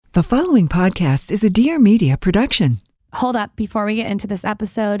The following podcast is a Dear Media production. Hold up, before we get into this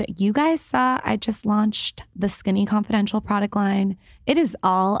episode, you guys saw I just launched the Skinny Confidential product line. It is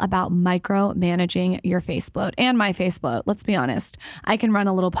all about micromanaging your face bloat and my face bloat. Let's be honest. I can run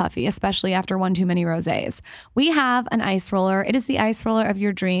a little puffy, especially after one too many rosés. We have an ice roller. It is the ice roller of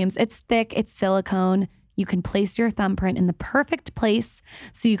your dreams. It's thick, it's silicone. You can place your thumbprint in the perfect place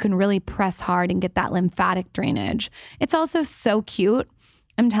so you can really press hard and get that lymphatic drainage. It's also so cute.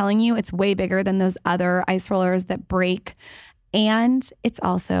 I'm telling you, it's way bigger than those other ice rollers that break. And it's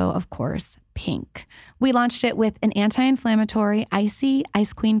also, of course, pink. We launched it with an anti-inflammatory, icy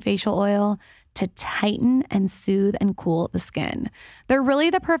Ice Queen facial oil to tighten and soothe and cool the skin. They're really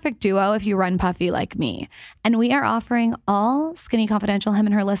the perfect duo if you run puffy like me. And we are offering all Skinny Confidential Him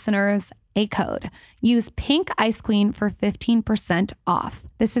and Her listeners a code. Use Pink Ice Queen for 15% off.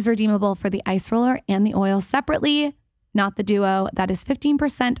 This is redeemable for the ice roller and the oil separately, not the duo. That is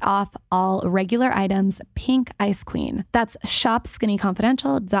 15% off all regular items, Pink Ice Queen. That's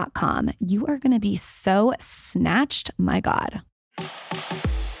shopskinnyconfidential.com. You are going to be so snatched, my God.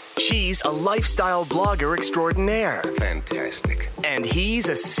 She's a lifestyle blogger extraordinaire. Fantastic. And he's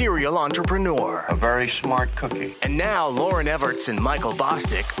a serial entrepreneur. A very smart cookie. And now Lauren Everts and Michael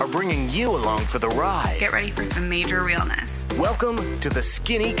Bosstick are bringing you along for the ride. Get ready for some major realness. Welcome to the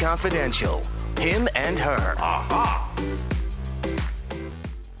Skinny Confidential. Him and Her. Aha!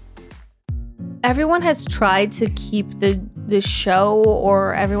 Everyone has tried to keep the show,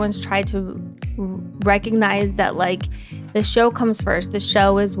 or everyone's tried to recognize that, like, the show comes first. The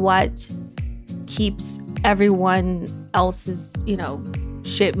show is what keeps everyone else's,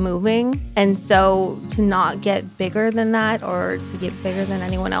 shit moving. And so to not get bigger than that, or to get bigger than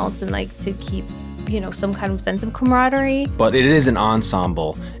anyone else, and like to keep some kind of sense of camaraderie. But it is an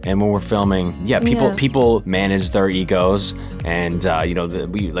ensemble, and when we're filming, people manage their egos, and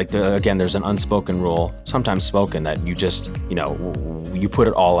again, there's an unspoken rule, sometimes spoken, that you just you put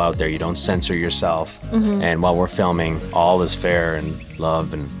it all out there. You don't censor yourself. Mm-hmm. And while we're filming, all is fair and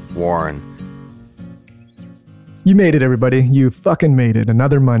love and war and. You made it, everybody. You fucking made it.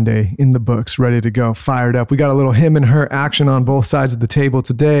 Another Monday in the books, ready to go, fired up. We got a little him and her action on both sides of the table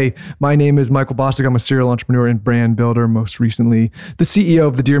today. My name is Michael Bosstick. I'm a serial entrepreneur and brand builder, most recently the CEO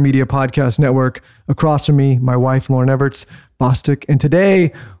of the Dear Media Podcast Network. Across from me, my wife, Lauren Everts, Bosstick. And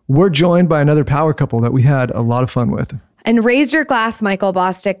today, we're joined by another power couple that we had a lot of fun with. And raise your glass, Michael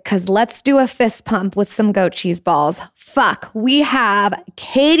Bosstick, because let's do a fist pump with some goat cheese balls. Fuck, we have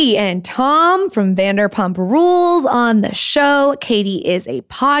Katie and Tom from Vanderpump Rules on the show. Katie is a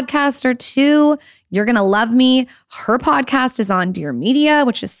podcaster too. You're going to love me. Her podcast is on Dear Media,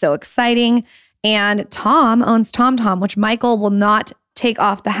 which is so exciting. And Tom owns TomTom, which Michael will not take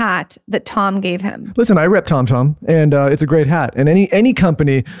off the hat that Tom gave him. Listen, I rep TomTom, and it's a great hat. And any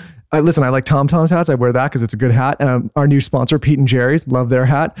company... I like TomTom's hats. I wear that because it's a good hat. Our new sponsor, Pete and Jerry's, love their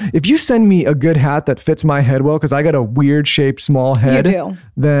hat. If you send me a good hat that fits my head well, because I got a weird shaped small head,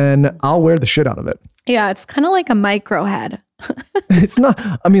 then I'll wear the shit out of it. Yeah, it's kind of like a micro head. It's not.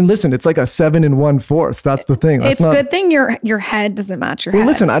 I mean, listen, it's like a 7 1/4. That's the thing. It's a good thing your head doesn't match your head. Well,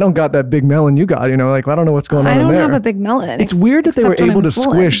 listen, I don't got that big melon you got. I don't know what's going on in there. I don't have a big melon. It's weird that they were able to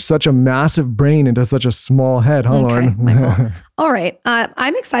squish such a massive brain into such a small head, huh, Lauren? Okay, Michael. All right.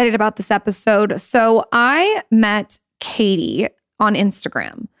 I'm excited about this episode. So I met Katie on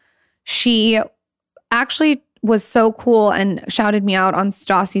Instagram. She actually was so cool and shouted me out on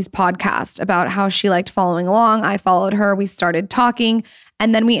Stassi's podcast about how she liked following along. I followed her. We started talking,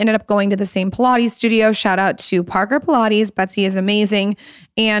 and then we ended up going to the same Pilates studio. Shout out to Parker Pilates. Betsy is amazing.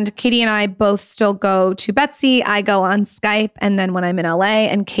 And Katie and I both still go to Betsy. I go on Skype, and then when I'm in LA,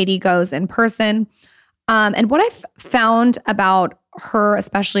 and Katie goes in person. And what I've found about her,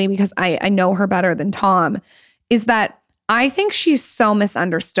 especially because I know her better than Tom, is that I think she's so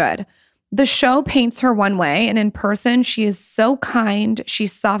misunderstood. The show paints her one way, and in person, she is so kind.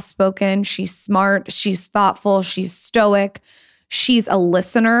 She's soft-spoken. She's smart. She's thoughtful. She's stoic. She's a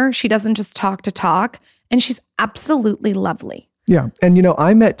listener. She doesn't just talk to talk, and she's absolutely lovely. Yeah. And,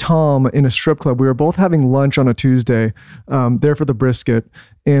 I met Tom in a strip club. We were both having lunch on a Tuesday there for the brisket.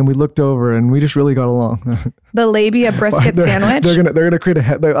 And we looked over and we just really got along. The labia brisket sandwich? They're gonna create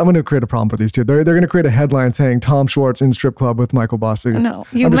I'm going to create a problem for these two. They're going to create a headline saying Tom Schwartz in strip club with Michael Bosstick. No,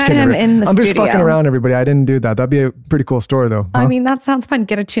 you met him in the studio. I'm just fucking around, everybody. I didn't do that. That'd be a pretty cool story, though. Huh? I mean, that sounds fun.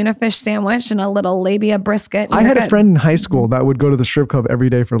 Get a tuna fish sandwich and a little labia brisket. I had a friend in high school that would go to the strip club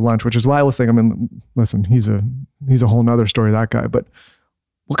every day for lunch, which is why I was thinking, listen, he's a whole nother story, that guy. But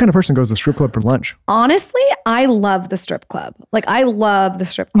What kind of person goes to the strip club for lunch? Honestly, I love the strip club. Like, I love the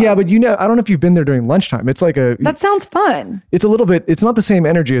strip club. Yeah, but I don't know if you've been there during lunchtime. It's like that sounds fun. It's a little bit, it's not the same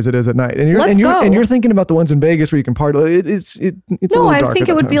energy as it is at night. And you're thinking about the ones in Vegas where you can party. It's a little dark. I think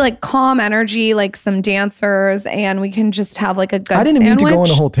it would be like calm energy, like some dancers, and we can just have like a good I didn't sandwich. mean to go on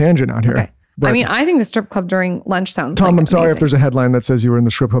a whole tangent out here. Okay. But I mean, I think the strip club during lunch sounds Tom, like I'm sorry amazing. if there's a headline that says you were in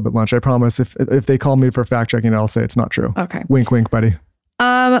the strip club at lunch. I promise if they call me for fact checking, I'll say it's not true. Okay. Wink, wink, buddy.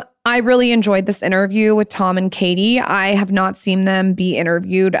 I really enjoyed this interview with Tom and Katie. I have not seen them be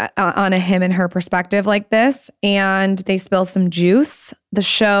interviewed on a him and her perspective like this, and they spill some juice. The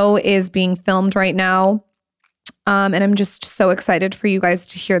show is being filmed right now, and I'm just so excited for you guys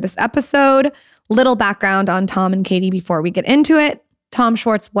to hear this episode. Little background on Tom and Katie before we get into it. Tom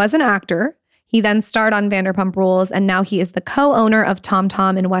Schwartz was an actor. He then starred on Vanderpump Rules, and now he is the co-owner of Tom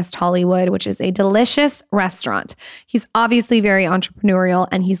Tom in West Hollywood, which is a delicious restaurant. He's obviously very entrepreneurial,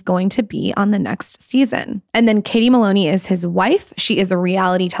 and he's going to be on the next season. And then Katie Maloney is his wife. She is a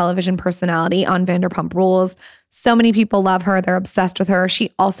reality television personality on Vanderpump Rules. So many people love her. They're obsessed with her. She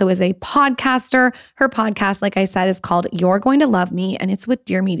also is a podcaster. Her podcast, like I said, is called You're Going to Love Me, and it's with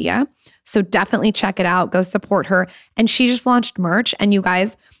Dear Media. So definitely check it out. Go support her. And she just launched merch, and you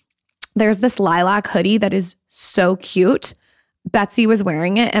guys, there's this lilac hoodie that is so cute. Betsy was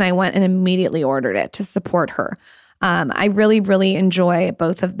wearing it, and I went and immediately ordered it to support her. I really, really enjoy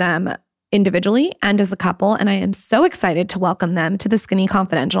both of them individually and as a couple, and I am so excited to welcome them to the Skinny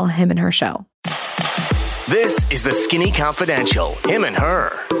Confidential Him and Her show. This is the Skinny Confidential, Him and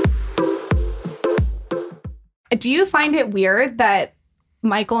Her. Do you find it weird that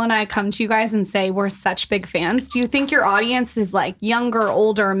Michael and I come to you guys and say we're such big fans? Do you think your audience is like younger,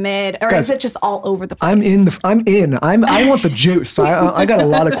 older, mid, or Guys, is it just all over the place? I want the juice. I got a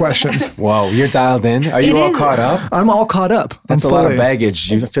lot of questions. Whoa, you're dialed in. Are you all caught up? I'm all caught up. That's a lot of baggage.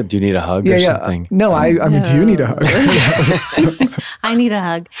 Do you need a hug or something? No, I mean, do you need a hug? I need a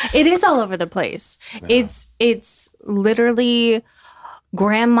hug. It is all over the place. Yeah. It's literally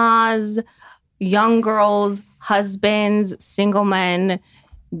grandmas, young girls, husbands, single men.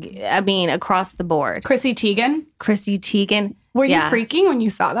 I mean, across the board. Chrissy Teigen. Were you freaking when you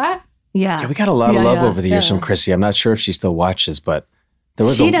saw that? Yeah. We got a lot of love over the years from Chrissy. I'm not sure if she still watches, but there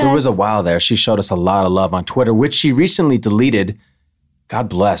was a while there. She showed us a lot of love on Twitter, which she recently deleted. God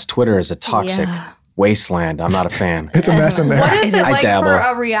bless. Twitter is a toxic wasteland. I'm not a fan. It's a mess in there. What is it like for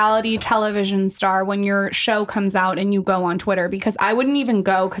a reality television star when your show comes out and you go on Twitter? Because I wouldn't even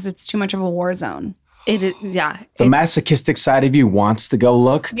go because it's too much of a war zone. It is, yeah. The masochistic side of you wants to go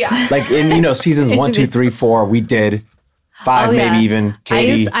look. Yeah. Like in, seasons 1, 2, 3, 4, we did 5, maybe even.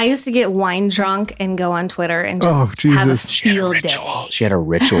 Katie. I used to get wine drunk and go on Twitter and just have a field day. She had a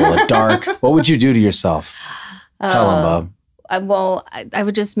ritual, a dark. What would you do to yourself? Tell him, Bob. I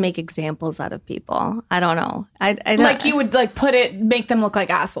would just make examples out of people. I don't know. I like you would make them look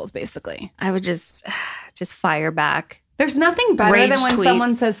like assholes, basically. I would just fire back. There's nothing better than when tweet.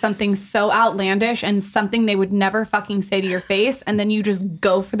 Someone says something so outlandish and something they would never fucking say to your face, and then you just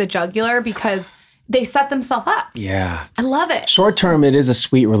go for the jugular because they set themselves up. Yeah. I love it. Short term, it is a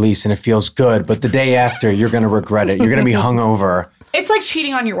sweet release and it feels good, but the day after, you're going to regret it. You're going to be hungover. It's like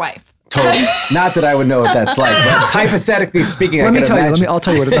cheating on your wife. Totally. Not that I would know what that's like, but hypothetically speaking, I'll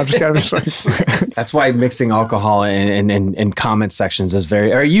tell you what. I'm just That's why mixing alcohol in comment sections is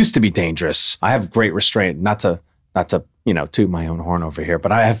it used to be dangerous. I have great restraint, not to toot my own horn over here,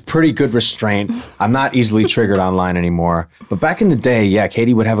 but I have pretty good restraint. I'm not easily triggered online anymore. But back in the day,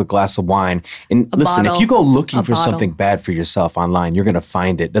 Katie would have a glass of wine. And listen, if you go looking for something bad for yourself online, you're going to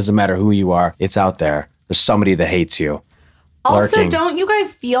find it. Doesn't matter who you are. It's out there. There's somebody that hates you. Also, lurking. don't you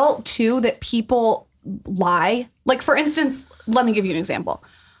guys feel too that people lie? Like, for instance, let me give you an example.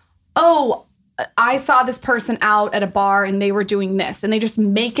 Oh, I saw this person out at a bar and they were doing this, and they just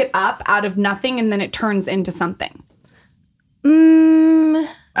make it up out of nothing, and then it turns into something.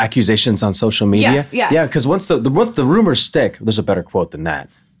 Accusations on social media? Yes. Yeah, because once the rumors stick, there's a better quote than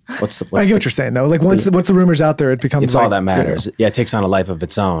that. I get what you're saying, though. Like, once the rumor's out there, it becomes It's all that matters. Yeah, it takes on a life of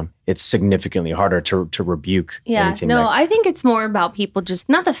its own. It's significantly harder to rebuke. Yeah, I think it's more about people just,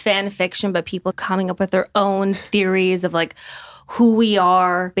 not the fan fiction, but people coming up with their own theories of like who we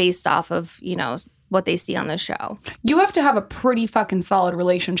are based off of, what they see on the show. You have to have a pretty fucking solid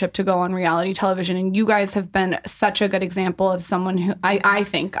relationship to go on reality television. And you guys have been such a good example of someone who I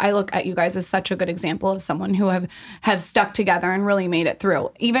think I look at you guys as such a good example of someone who have stuck together and really made it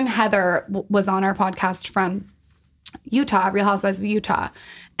through. Even Heather was on our podcast from Utah, Real Housewives of Utah.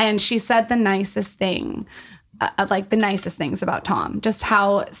 And she said the nicest thing like the nicest things about Tom, just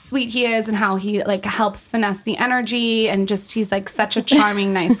how sweet he is and how he like helps finesse the energy and just he's like such a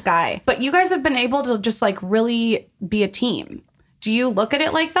charming, nice guy. But you guys have been able to just like really be a team. Do you look at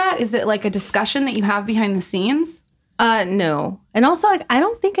it like that? Is it like a discussion that you have behind the scenes? No. And also, like, I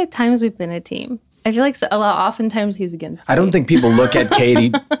don't think at times we've been a team. I feel like oftentimes he's against me. I don't think people look at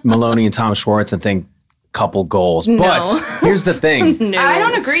Katie Maloney and Tom Schwartz and think couple goals. No. But here's the thing. No. I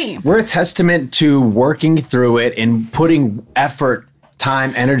don't agree. We're a testament to working through it and putting effort,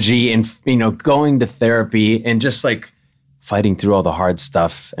 time, energy, and, you know, going to therapy and just like fighting through all the hard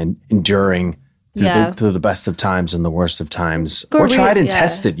stuff and enduring through the best of times and the worst of times. We're tried and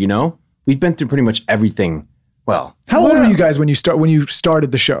tested, you know? We've been through pretty much everything. Well, how old were you guys when you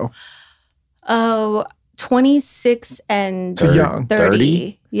started the show? Oh, 26 and so young.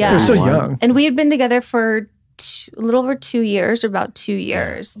 30. Yeah. You're so young. And we had been together for a little over 2 years, or about 2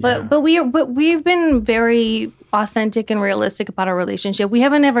 years. But we've been very authentic and realistic about our relationship. We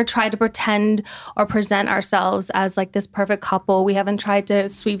haven't ever tried to pretend or present ourselves as like this perfect couple. We haven't tried to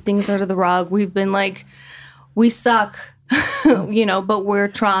sweep things under the rug. We've been like, we suck. You know, but we're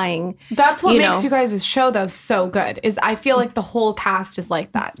trying. That's what makes you guys' show, though, so good, is I feel like the whole cast is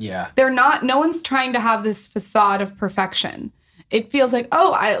like that. Yeah. No one's trying to have this facade of perfection. It feels like,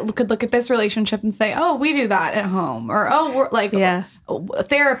 oh, I could look at this relationship and say, oh, we do that at home. Or, oh, we're like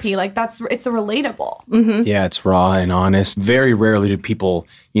therapy. Like it's a relatable. Mm-hmm. Yeah, it's raw and honest. Very rarely do people,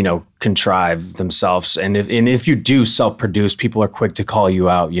 you know, contrive themselves. And if you do self-produce, people are quick to call you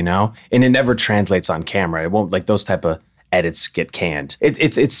out, you know, and it never translates on camera. It won't, like those type of edits get canned.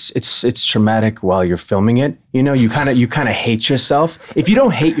 It's traumatic while you're filming it. You know, you kind of hate yourself. If you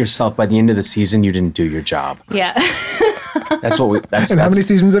don't hate yourself by the end of the season, you didn't do your job. Yeah. That's what we. That's how many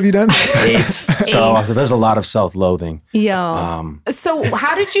seasons have you done? 8. So there's a lot of self-loathing. Yeah. So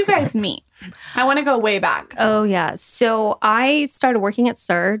how did you guys meet? I want to go way back. Oh, yeah. So I started working at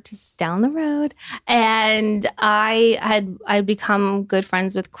SUR just down the road. And I'd become good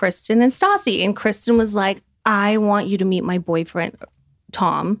friends with Kristen and Stassi. And Kristen was like, I want you to meet my boyfriend,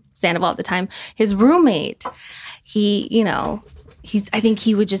 Tom Sandoval at the time, his roommate. He, you know, I think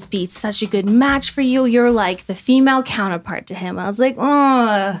he would just be such a good match for you. You're like the female counterpart to him. And I was like,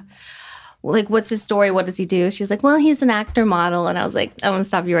 oh, like, what's his story? What does he do? She's like, well, he's an actor model. And I was like, I want to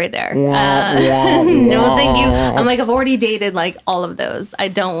stop you right there. No, thank you. I'm like, I've already dated like all of those. I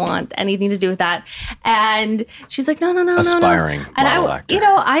don't want anything to do with that. And she's like, no. Aspiring model actor. You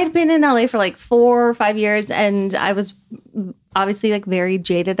know, I had been in LA for like 4 or 5 years, and I was obviously like very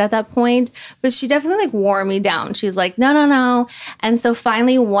jaded at that point, but she definitely like wore me down. She's like, no. And so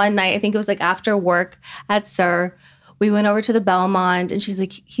finally one night, I think it was like after work at SUR, we went over to the Belmont, and she's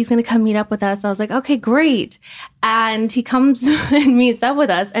like, he's going to come meet up with us. I was like, okay, great. And he comes and meets up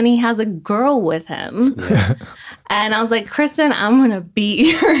with us, and he has a girl with him. Yeah. And I was like, Kristen, I'm going to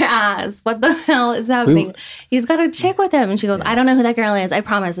beat your ass. What the hell is happening? He's got a chick with him. And she goes, I don't know who that girl is. I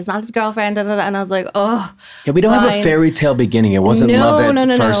promise. It's not his girlfriend. Da, da, da. And I was like, oh. Yeah, we don't have a fairy tale beginning. It wasn't love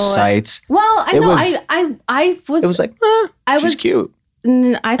at first sight. Well, I know. I was. It was like, she's cute.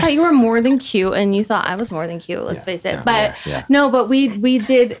 I thought you were more than cute, and you thought I was more than cute. Let's face it. No, but we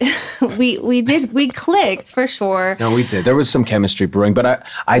did, we clicked for sure. No, we did. There was some chemistry brewing, but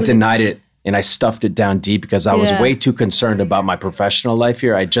I denied it, and I stuffed it down deep because I was way too concerned about my professional life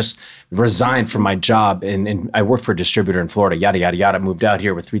here. I just resigned from my job, and I worked for a distributor in Florida, yada, yada, yada. Moved out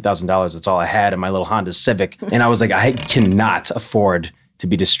here with $3,000. That's all I had in my little Honda Civic. And I was like, I cannot afford to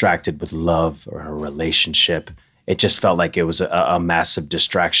be distracted with love or a relationship. It just felt like it was a massive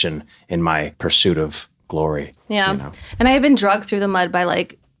distraction in my pursuit of glory. Yeah. You know? And I had been dragged through the mud by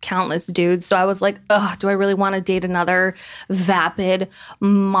like countless dudes. So I was like, ugh, do I really want to date another vapid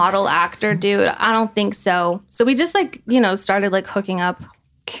model actor dude? I don't think so. So we just like, you know, started like hooking up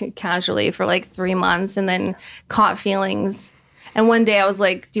casually for like 3 months, and then caught feelings. And one day I was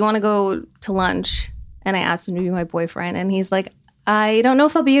like, do you want to go to lunch? And I asked him to be my boyfriend. And he's like, I don't know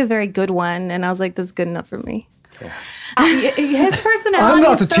if I'll be a very good one. And I was like, this is good enough for me. His personality. I'm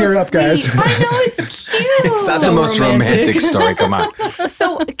about to so tear up, guys. I know, it's cute. It's not the most romantic story. Come on.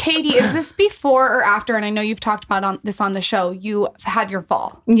 So, Katie, is this before or after? And I know you've talked about this on the show. You had your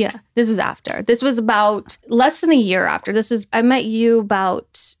fall. Yeah, this was after. This was about less than a year after. I met you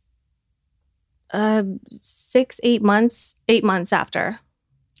about 8 months after.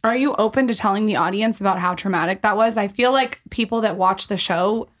 Are you open to telling the audience about how traumatic that was? I feel like people that watch the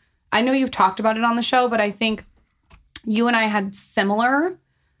show, I know you've talked about it on the show, but I think you and I had similar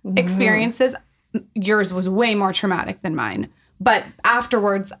experiences. Yours was way more traumatic than mine. But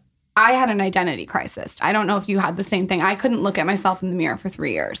afterwards, I had an identity crisis. I don't know if you had the same thing. I couldn't look at myself in the mirror for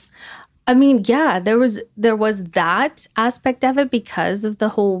 3 years. I mean, yeah, there was that aspect of it because of the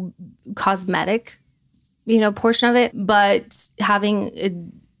whole cosmetic, portion of it. But having a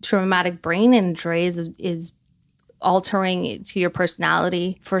traumatic brain injury is altering to your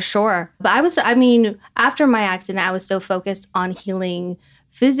personality for sure. But after my accident, I was so focused on healing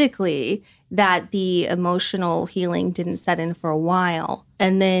physically that the emotional healing didn't set in for a while.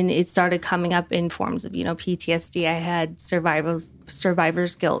 And then it started coming up in forms of, PTSD. I had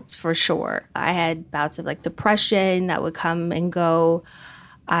survivor's guilt for sure. I had bouts of like depression that would come and go.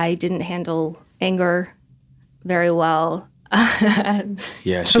 I didn't handle anger very well.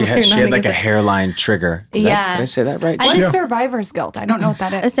 Yeah, she had like a hairline trigger. Did I say that right? What is survivor's guilt? I don't know what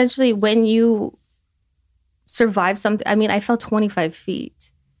that is. Essentially, when you survive something, I fell 25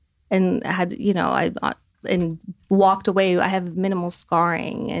 feet and had, and walked away. I have minimal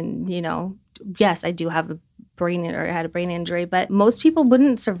scarring and, yes, I do have I had a brain injury, but most people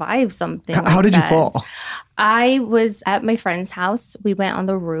wouldn't survive something like that. How did you fall? I was at my friend's house. We went on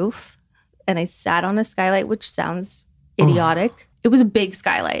the roof and I sat on a skylight, which sounds idiotic. It was a big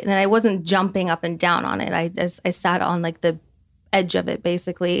skylight and I wasn't jumping up and down on it. I sat on like the edge of it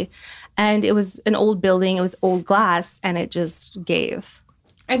basically. And it was an old building. It was old glass and it just gave.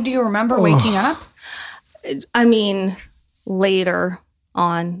 And do you remember waking up? Later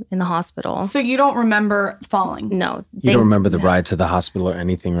on in the hospital. So you don't remember falling? No. You don't remember the ride to the hospital or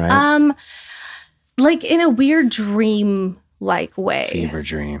anything, right? Like in a weird dream-like way. Fever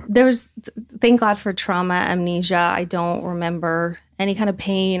dream. Thank God for trauma amnesia. I don't remember any kind of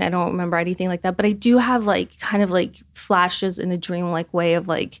pain. I don't remember anything like that. But I do have like kind of like flashes in a dream-like way of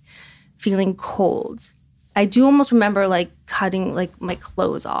like feeling cold. I do almost remember like cutting like my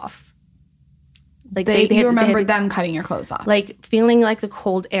clothes off. Like you remember them cutting your clothes off, like feeling like the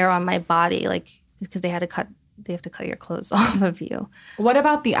cold air on my body, like because they have to cut your clothes off of you. What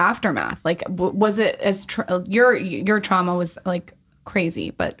about the aftermath? Like, was it as your trauma was like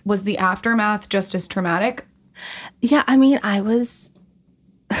crazy, but was the aftermath just as traumatic? Yeah, I was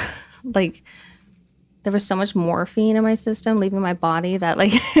like, there was so much morphine in my system leaving my body that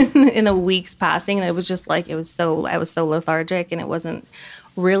like in the weeks passing, it was just like I was so lethargic, and it wasn't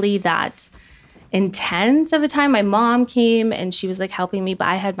really that intense of a time. My mom came and she was like helping me, but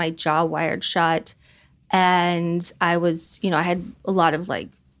I had my jaw wired shut and I was, I had a lot of like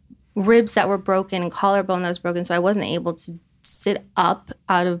ribs that were broken and collarbone that was broken. So I wasn't able to sit up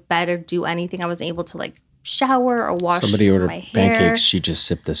out of bed or do anything. I wasn't able to like shower or wash Somebody ordered my hair. pancakes. She just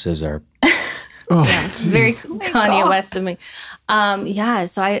sipped the scissor. Yeah, very Kanye West of me.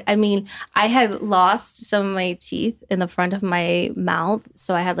 So I had lost some of my teeth in the front of my mouth.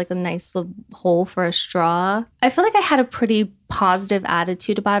 So I had like a nice little hole for a straw. I feel like I had a pretty positive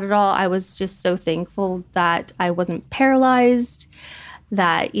attitude about it all. I was just so thankful that I wasn't paralyzed,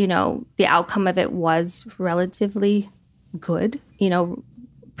 that, the outcome of it was relatively good,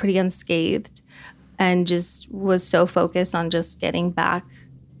 pretty unscathed, and just was so focused on just getting back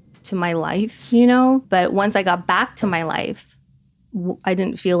to my life, But once I got back to my life, I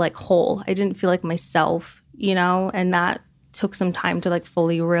didn't feel like whole. I didn't feel like myself, and that took some time to like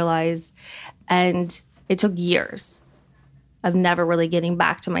fully realize. And it took years of never really getting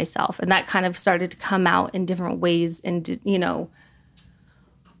back to myself. And that kind of started to come out in different ways and,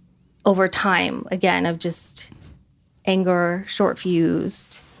 over time, again, of just anger,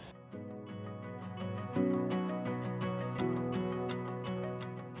 short-fused.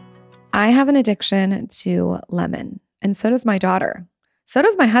 I have an addiction to lemon, and so does my daughter. So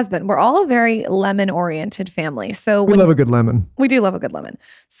does my husband. We're all a very lemon-oriented family. So we love a good lemon. We do love a good lemon.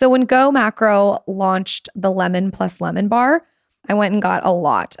 So when Go Macro launched the Lemon Plus Lemon Bar, I went and got a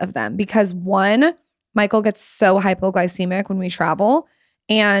lot of them because one, Michael gets so hypoglycemic when we travel.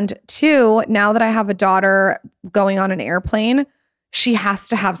 And two, now that I have a daughter going on an airplane, she has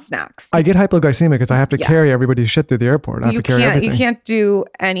to have snacks. I get hypoglycemic because I have to carry everybody's shit through the airport. I have to carry everything. You can't do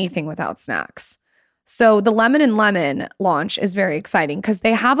anything without snacks. So the Lemon and Lemon launch is very exciting because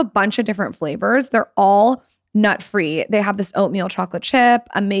they have a bunch of different flavors. They're all nut-free. They have this oatmeal chocolate chip,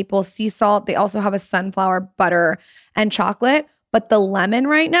 a maple sea salt. They also have a sunflower butter and chocolate. But the lemon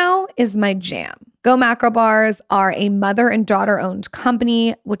right now is my jam. Go Macro Bars are a mother and daughter-owned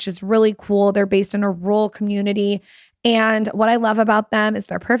company, which is really cool. They're based in a rural community. And what I love about them is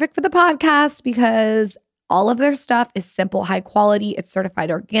they're perfect for the podcast because all of their stuff is simple, high quality. It's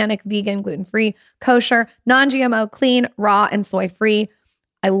certified organic, vegan, gluten-free, kosher, non-GMO, clean, raw, and soy-free.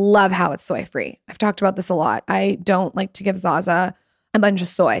 I love how it's soy-free. I've talked about this a lot. I don't like to give Zaza a bunch of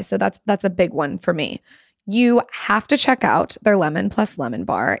soy, so that's a big one for me. You have to check out their Lemon Plus Lemon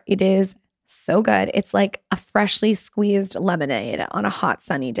Bar. It is So good. It's like a freshly squeezed lemonade on a hot,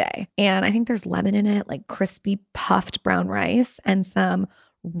 sunny day. And I think there's lemon in it, like crispy, puffed brown rice and some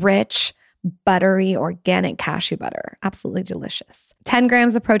rich, buttery, organic cashew butter. Absolutely delicious. 10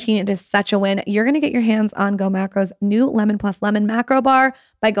 grams of protein. It is such a win. You're going to get your hands on Go Macro's new Lemon Plus Lemon Macro Bar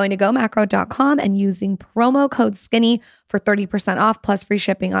by going to gomacro.com and using promo code SKINNY for 30% off plus free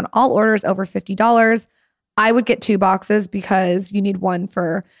shipping on all orders over $50. I would get 2 boxes because you need one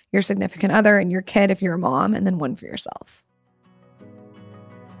for your significant other and your kid if you're a mom, and then one for yourself.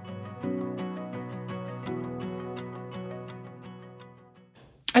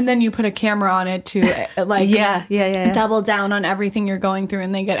 And then you put a camera on it to like double down on everything you're going through,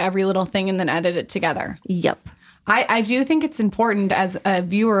 and they get every little thing and then edit it together. Yep. I do think it's important as a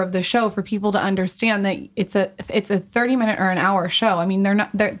viewer of the show for people to understand that it's a 30-minute or an hour show. I mean,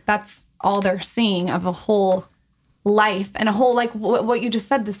 that's all they're seeing of a whole life and a whole, like what you just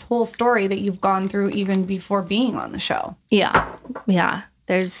said, this whole story that you've gone through even before being on the show. Yeah. Yeah.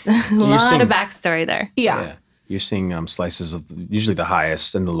 There's a lot of backstory there. Yeah. You're seeing slices of usually the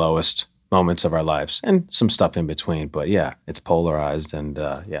highest and the lowest moments of our lives and some stuff in between. But yeah, it's polarized. And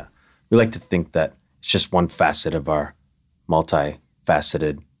we like to think that it's just one facet of our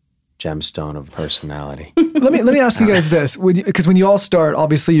multifaceted gemstone of personality. Let me ask you guys this, because when you all start,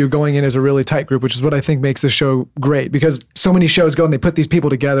 obviously you're going in as a really tight group, which is what I think makes this show great, because so many shows go and they put these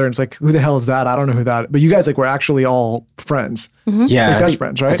people together and it's like, who the hell is that? I don't know who that. But you guys were actually all friends. Mm-hmm. Yeah, like best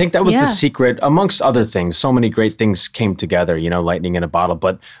friends, right? I think that was the secret. Amongst other things, so many great things came together. Lightning in a bottle.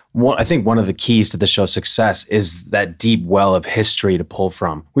 But I think one of the keys to the show's success is that deep well of history to pull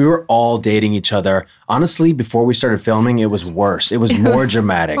from. We were all dating each other. Honestly, before we started filming, it was worse. It was more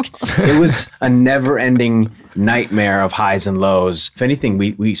dramatic. It was a never-ending nightmare of highs and lows. If anything,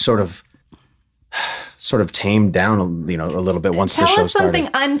 we sort of tamed down, a little bit once the show started. Tell us something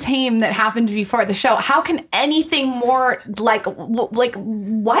untamed that happened before the show. How can anything more like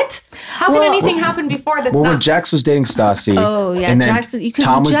what? How can anything happen before that's not? When Jax was dating Stassi, and then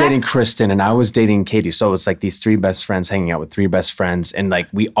Tom was dating Kristen, and I was dating Katie. So it's like these 3 best friends hanging out with 3 best friends, and like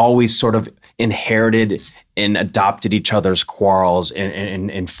we always sort of inherited and adopted each other's quarrels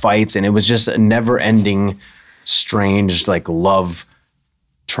and fights, and it was just a never-ending, strange like love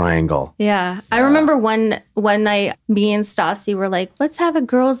triangle. Yeah. I remember one night me and Stassi were like, let's have a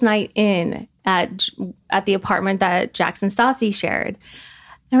girls' night in at the apartment that Jax and Stassi shared.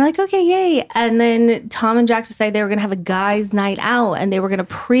 And we're like, okay, yay. And then Tom and Jax decided they were going to have a guys' night out and they were going to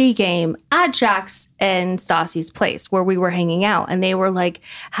pregame at Jax and Stassi's place where we were hanging out. And they were like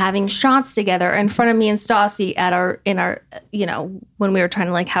having shots together in front of me and Stassi in our, when we were trying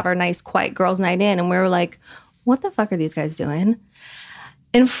to like have our nice quiet girls' night in. And we were like, what the fuck are these guys doing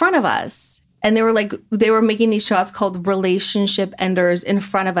in front of us? And they were making these shots called relationship enders in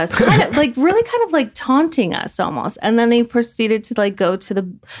front of us, kind of like taunting us almost. And then they proceeded to like go to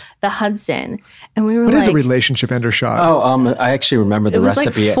the Hudson, and we were what is a relationship ender shot? Oh, I actually remember the recipe.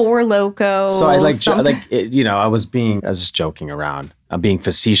 It was like Four Loko. So I I was just joking around. I'm being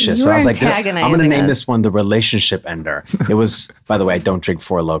facetious. But I was like, I'm going to name this one the relationship ender. It was, by the way, I don't drink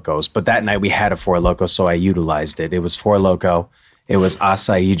Four Lokos, but that night we had a Four Loko, so I utilized it. It was Four Loko. It was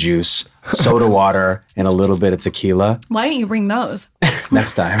acai juice, soda water, and a little bit of tequila. Why didn't you bring those?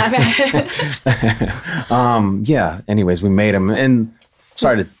 Next time. Anyways, we made them. And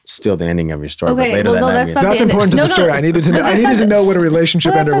sorry to steal the ending of your story, but later that's important to the story. I needed to know what a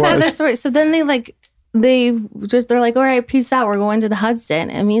relationship ender was. That's right. So then they're like, all right, peace out. We're going to the Hudson.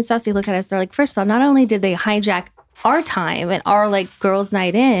 And me and Stassi look at us. They're like, first of all, not only did they hijack our time and our like girls'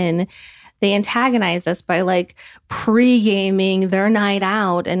 night in, they antagonized us by like pre-gaming their night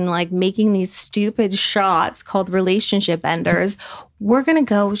out and like making these stupid shots called relationship enders. We're going to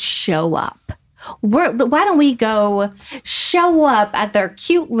go show up. Why don't we go show up at their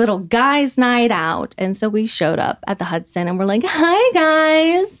cute little guys' night out? And so we showed up at the Hudson and we're like, hi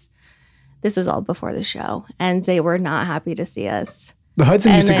guys. This was all before the show. And they were not happy to see us. The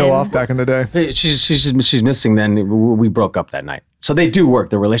Hudson used to go off back in the day. Hey, she's missing then. We broke up that night. So they do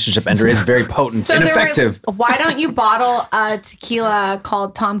work. The relationship ender is very potent and effective. Why don't you bottle a tequila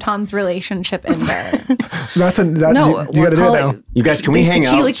called Tom Tom's relationship ender? You got to do it now. You guys, can we hang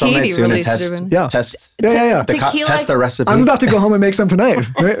out some night soon and test the recipe? I'm about to go home and make some tonight.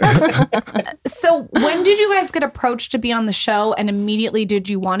 Right? So when did you guys get approached to be on the show, and immediately did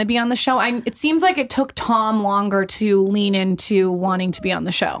you want to be on the show? It seems like it took Tom longer to lean into wanting to be on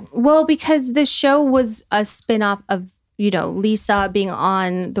the show. Well, because the show was a spinoff of Lisa being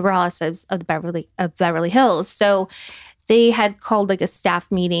on the Real Housewives of Beverly Hills. So they had called like a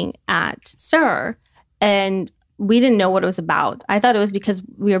staff meeting at SUR, and we didn't know what it was about. I thought it was because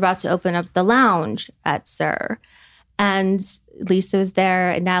we were about to open up the lounge at SUR. And Lisa was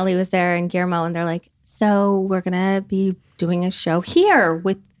there, and Natalie was there, and Guillermo, and they're like, so we're going to be doing a show here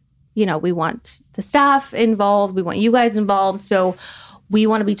with, we want the staff involved. We want you guys involved. So we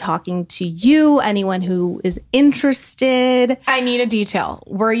want to be talking to you, anyone who is interested. I need a detail.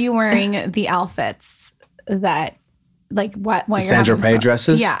 Were you wearing the outfits that, like, what? The Saint-Tropez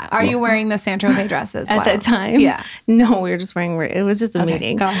dresses? Yeah. Are you wearing the Saint-Tropez dresses? At that time? Yeah. No, we were just wearing, it was just a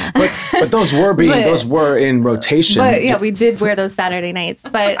meeting. Go ahead. But those were in rotation. But yeah, we did wear those Saturday nights.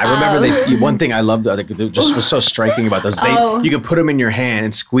 But I remember one thing I loved, just was so striking about those. You could put them in your hand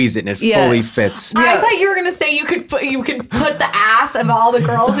and squeeze it, and it fully fits. I thought you were gonna say you could put the ass of all the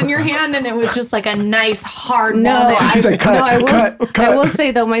girls in your hand, and it was just like a nice hard. I will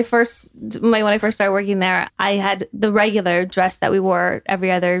say though, when I first started working there, I had the regular dress that we wore every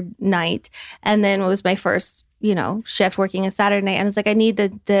other night, and then it was my first shift working a Saturday night, and it's like, I need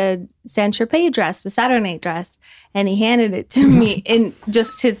the Saint-Tropez dress, the Saturday night dress, and he handed it to me in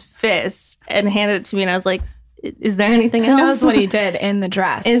just his fist and handed it to me, and I was like, is there anything else? Who knows what he did in the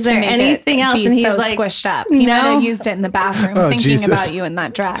dress? Is there anything else? And he's so like, squished up. He might have used it in the bathroom thinking about you in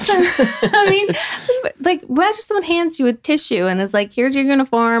that dress. I mean, like, imagine someone hands you a tissue and is like, here's your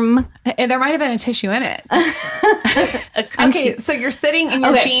uniform. And there might have been a tissue in it. Okay, so you're sitting in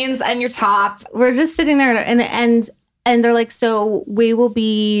your jeans and your top. We're just sitting there, and they're like, so we will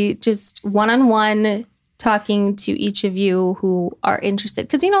be just one-on-one talking to each of you who are interested.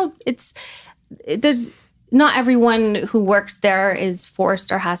 Because, there's not everyone who works there is forced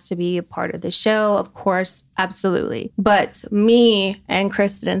or has to be a part of the show, of course, absolutely. But me and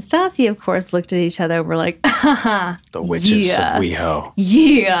Kristen and Stassi, of course, looked at each other and were like, the witches of WeHo.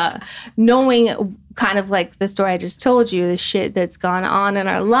 Yeah. Knowing kind of like the story I just told you, the shit that's gone on in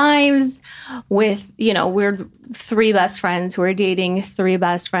our lives with, we're 3 best friends who are dating 3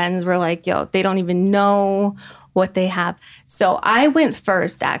 best friends. We're like, yo, they don't even know what they have. So I went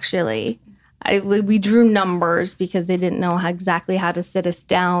first, actually. We drew numbers because they didn't know exactly how to sit us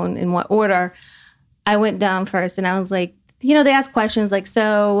down in what order. I went down first, and I was like, they ask questions like,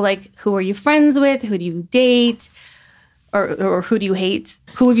 so, like, who are you friends with? Who do you date? Or who do you hate?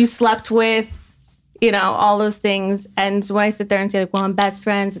 Who have you slept with? All those things. And when I sit there and say, like, well, I'm best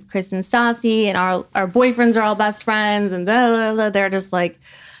friends with Kristen and Stassi, and our boyfriends are all best friends, and blah, blah, blah, they're just like,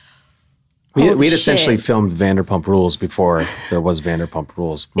 we had essentially filmed Vanderpump Rules before there was Vanderpump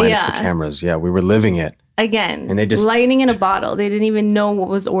Rules, minus the cameras. Yeah, we were living it. Again, and they just lightning in a bottle. They didn't even know what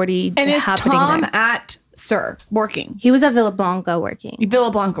was already happening. And is Tom at SUR working? He was at Villa Blanca working.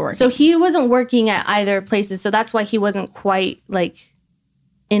 So he wasn't working at either places. So that's why he wasn't quite like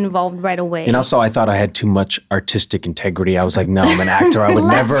involved right away. And also, I thought I had too much artistic integrity. I was like, no, I'm an actor. I would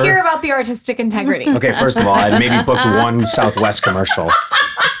never. Let's hear about the artistic integrity. Okay, first of all, I maybe booked one Southwest commercial.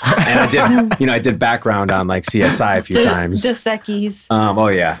 And I did background on like CSI a few times. Dos Equis.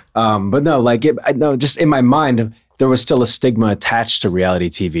 But no, just in my mind, there was still a stigma attached to reality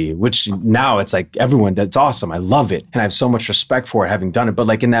TV, which now it's like everyone, that's awesome. I love it. And I have so much respect for it, having done it. But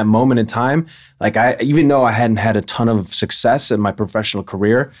like in that moment in time, like even though I hadn't had a ton of success in my professional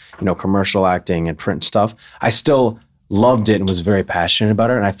career, commercial acting and print stuff, I still loved it and was very passionate about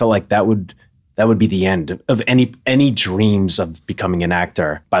it. And I felt like that would be the end of any dreams of becoming an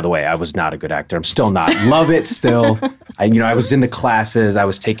actor. By the way, I was not a good actor. I'm still not. Love it still. I was in the classes. I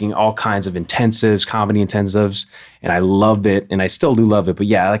was taking all kinds of intensives, comedy intensives, and I loved it. And I still do love it. But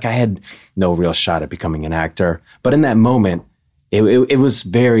yeah, like I had no real shot at becoming an actor. But in that moment, it was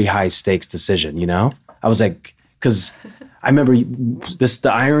very high stakes decision, I was like, because I remember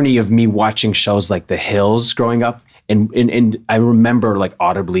the irony of me watching shows like The Hills growing up. And I remember like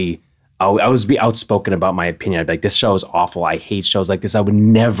audibly, I was be outspoken about my opinion. I'd be like, this show is awful. I hate shows like this. I would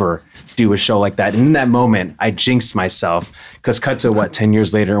never do a show like that. And in that moment, I jinxed myself because cut to 10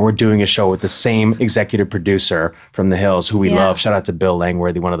 years later, and we're doing a show with the same executive producer from The Hills, who we love. Shout out to Bill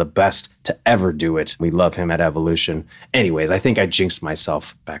Langworthy, one of the best to ever do it. We love him at Evolution. Anyways, I think I jinxed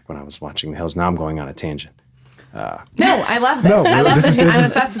myself back when I was watching The Hills. Now I'm going on a tangent. No, I love this. I love this. I'm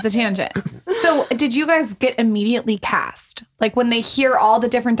obsessed with the tangent. So did you guys get immediately cast? Like when they hear all the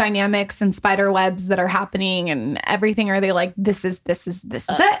different dynamics and spider webs that are happening and everything, are they like, this is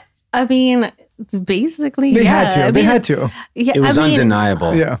it? I mean, it's basically, they had to. They had to. Yeah, it was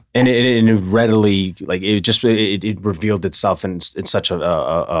undeniable. Yeah. And it readily, like, it revealed itself in such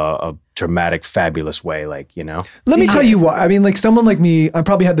a dramatic, fabulous way, like, Let me tell you what. I mean, like, someone like me, I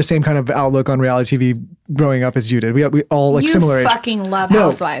probably had the same kind of outlook on reality TV growing up as you did. We all like similar age. You fucking love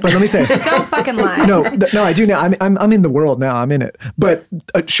Housewives. But let me say. Don't fucking lie. No, I do now. I'm in the world now. I'm in it. But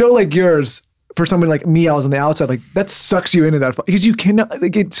a show like yours, for someone like me, I was on the outside, like that sucks you into that because you cannot,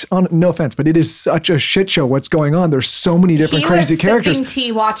 like, it's on, no offense, but it is such a shit show what's going on. There's so many different crazy characters. Sipping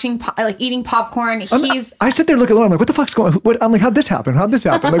tea, watching, like eating popcorn. I sit there looking alone. I'm like, what the fuck's going on? I'm like, how'd this happen?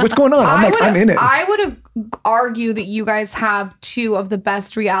 Like, what's going on? I'm in it. I would argue that you guys have two of the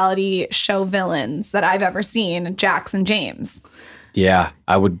best reality show villains that I've ever seen, Jax and James. Yeah,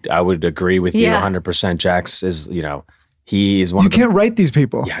 I would agree with you 100%. Jax is, he is one. You can't write these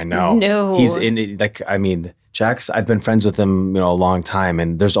people. Yeah, I know. No. He's in, Jax, I've been friends with him, a long time,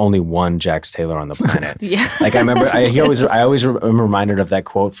 and there's only one Jax Taylor on the planet. Yeah. Like, I remember, I always am reminded of that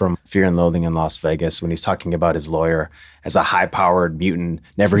quote from Fear and Loathing in Las Vegas when he's talking about his lawyer as a high-powered mutant,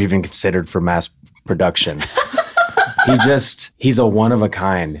 never even considered for mass production. He's a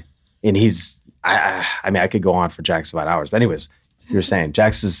one-of-a-kind, and I could go on for Jax about hours. But anyways, you're saying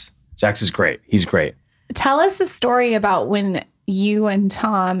Jax is great. He's great. Tell us a story about when you and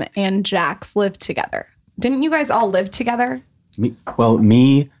Tom and Jax lived together. Didn't you guys all live together?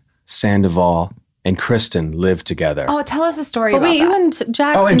 Me, Sandoval, and Kristen lived together. Oh, tell us a story about wait, that. you and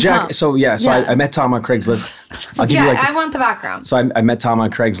Jax and Jack. Tom. So I met Tom on Craigslist. I'll give you I want the background. So I met Tom on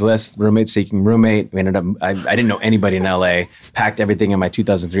Craigslist, roommate seeking roommate. We ended up, I didn't know anybody in LA, packed everything in my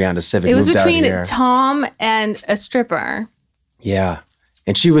 2003 Honda Civic. It was moved between out here. Tom and a stripper. Yeah.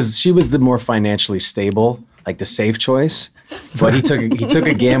 And she was the more financially stable, like the safe choice. But he took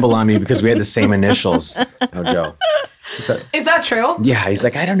a gamble on me because we had the same initials. No joke. Is that true? Yeah. He's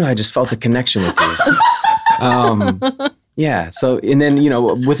like, I don't know. I just felt a connection with you. Yeah. So, and then,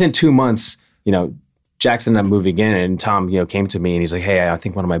 within 2 months, Jackson ended up moving in, and Tom, came to me and he's like, hey, I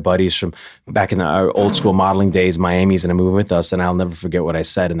think one of my buddies from back in our old school modeling days, Miami's going to move with us. And I'll never forget what I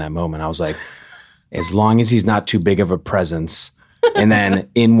said in that moment. I was like, as long as he's not too big of a presence. And then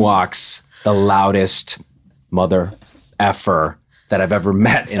in walks the loudest mother effer that I've ever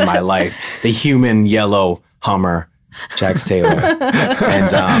met in my life, the human yellow Hummer, Jax Taylor.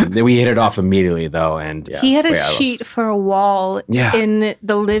 And we hit it off immediately, though. And he had a sheet for a wall in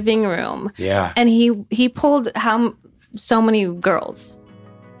the living room. Yeah. And he pulled so many girls.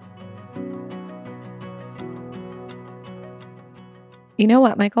 You know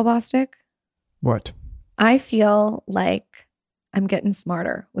what, Michael Bostic? What? I feel like I'm getting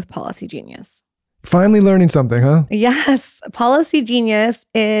smarter with Policy Genius. Finally learning something, huh? Yes. Policy Genius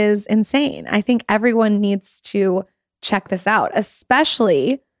is insane. I think everyone needs to check this out,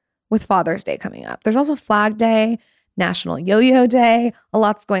 especially with Father's Day coming up. There's also Flag Day, National Yo-Yo Day, a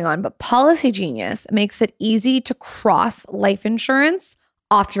lot's going on. But Policy Genius makes it easy to cross life insurance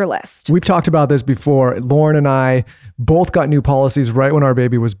off your list. We've talked about this before. Lauren and I both got new policies right when our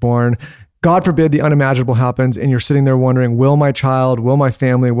baby was born. God forbid the unimaginable happens and you're sitting there wondering, will my child, will my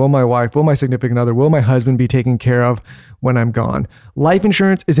family, will my wife, will my significant other, will my husband be taken care of when I'm gone? Life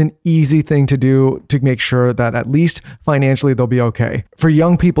insurance is an easy thing to do to make sure that at least financially they'll be okay. For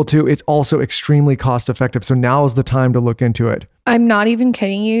young people too, it's also extremely cost effective. So now is the time to look into it. I'm not even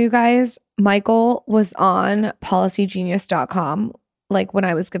kidding you guys. Michael was on policygenius.com like when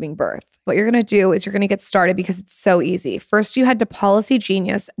I was giving birth. What you're going to do is you're going to get started because it's so easy. First, you head to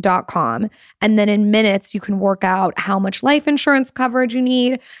policygenius.com, and then in minutes, you can work out how much life insurance coverage you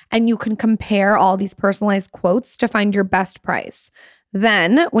need, and you can compare all these personalized quotes to find your best price.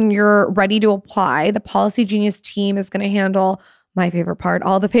 Then, when you're ready to apply, the Policy Genius team is going to handle, my favorite part,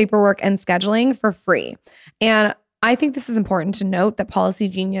 all the paperwork and scheduling for free. And I think this is important to note that Policy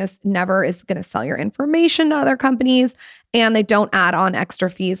Genius never is going to sell your information to other companies, and they don't add on extra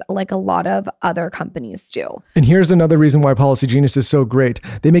fees like a lot of other companies do. And here's another reason why Policy Genius is so great.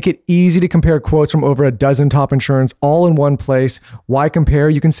 They make it easy to compare quotes from over a dozen top insurance all in one place. Why compare?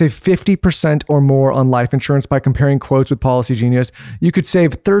 You can save 50% or more on life insurance by comparing quotes with Policy Genius. You could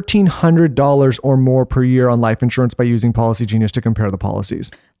save $1,300 or more per year on life insurance by using Policy Genius to compare the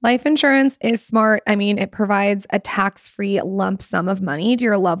policies. Life insurance is smart. I mean, it provides a tax-free lump sum of money to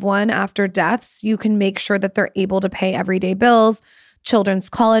your loved one after death, so you can make sure that they're able to pay everyday bills, children's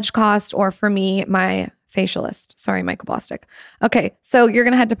college costs, or for me, my facialist. Sorry, Michael Bostic. Okay, so you're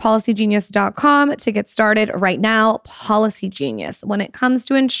going to head to policygenius.com to get started right now. Policy Genius. When it comes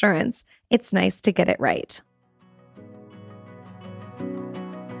to insurance, it's nice to get it right.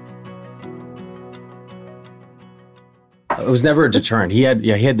 It was never a deterrent. He had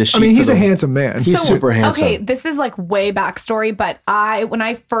the sheet. I mean, he's a handsome man. He's super handsome. Okay, this is like way backstory, but when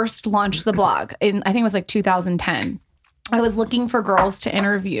I first launched the blog in, I think it was like 2010, I was looking for girls to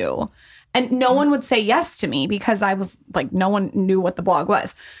interview, and no one would say yes to me because I was like, no one knew what the blog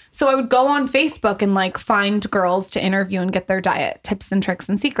was. So I would go on Facebook and like find girls to interview and get their diet tips and tricks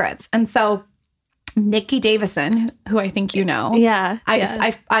and secrets. And so Nikki Davison, who I think you know. Yeah.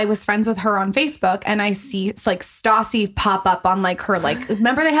 I was friends with her on Facebook, and I see like Stassi pop up on like her, like,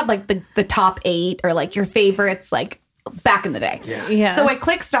 remember they had like the top 8 or like your favorites, like back in the day. Yeah. So I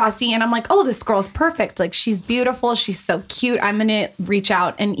click Stassi and I'm like, oh, this girl's perfect. Like, she's beautiful. She's so cute. I'm going to reach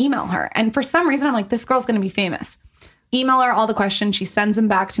out and email her. And for some reason, I'm like, this girl's going to be famous. Email her all the questions. She sends them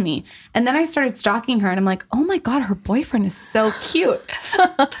back to me. And then I started stalking her and I'm like, oh my God, her boyfriend is so cute.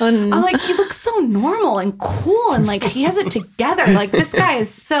 I'm like, he looks so normal and cool. And like, he has it together. Like, this guy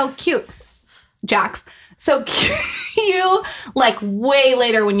is so cute. Jax. So cute. Like, way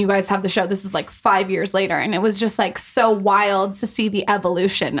later when you guys have the show, this is like 5 years later. And it was just like so wild to see the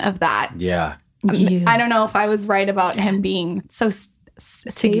evolution of that. Yeah. I don't know if I was right about him being so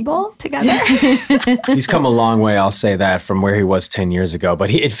stable together. He's come a long way, I'll say that, from where he was 10 years ago. But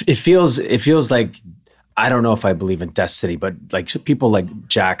it feels like, I don't know if I believe in destiny, but like people like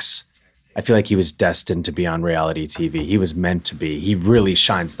Jax, I feel like he was destined to be on reality TV. He was meant to be. He really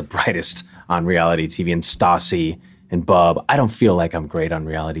shines the brightest on reality TV. And Stassi and Bub, I don't feel like I'm great on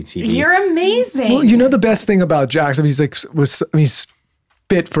reality TV. You're amazing. Well, you know the best thing about Jax, I mean, he's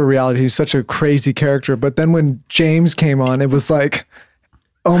fit for reality. He's such a crazy character. But then when James came on, it was like,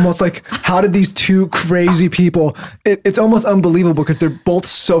 almost like, how did these two crazy people, it's almost unbelievable because they're both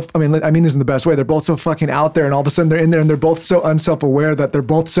so, I mean this in the best way, they're both so fucking out there, and all of a sudden they're in there and they're both so unself-aware that they're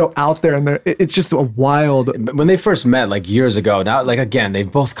both so out there, and it's just a wild. When they first met like years ago, now like again,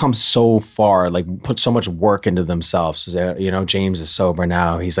 they've both come so far, like put so much work into themselves. You know, James is sober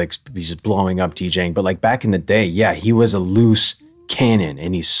now. He's just blowing up DJing. But like back in the day, yeah, he was a loose cannon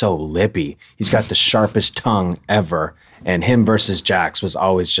and he's so lippy. He's got the sharpest tongue ever. And him versus Jax was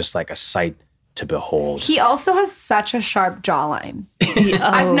always just like a sight to behold. He also has such a sharp jawline.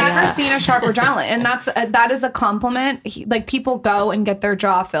 I've never seen a sharper jawline, and that is a compliment. Like, people go and get their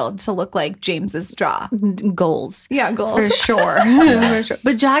jaw filled to look like James's jaw. Goals. Yeah, goals. For sure. For sure.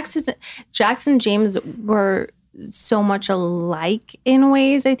 But Jax and James were so much alike in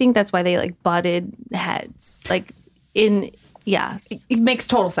ways. I think that's why they like butted heads. Like Yes. It makes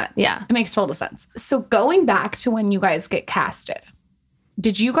total sense. Yeah. It makes total sense. So going back to when you guys get casted,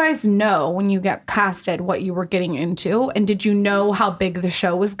 did you guys know when you get casted what you were getting into? And did you know how big the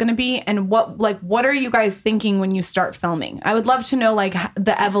show was going to be? And what are you guys thinking when you start filming? I would love to know like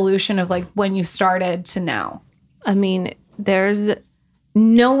the evolution of like when you started to now. I mean, there's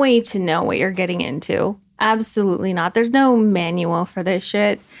no way to know what you're getting into. Absolutely not. There's no manual for this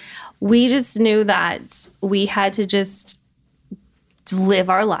shit. We just knew that we had to just live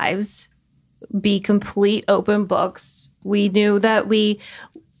our lives, be complete open books. We knew that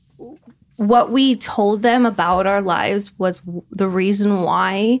what we told them about our lives was the reason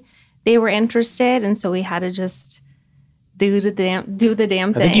why they were interested, and so we had to just do the damn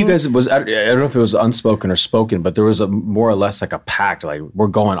thing. I think you guys I don't know if it was unspoken or spoken, but there was a more or less like a pact, like we're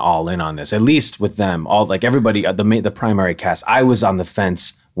going all in on this. At least with them, all like everybody, the primary cast. I was on the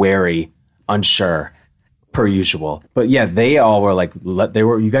fence, wary, unsure. Per usual. But yeah, they all were like,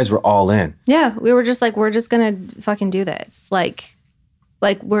 you guys were all in. Yeah, we were just like, we're just going to fucking do this. Like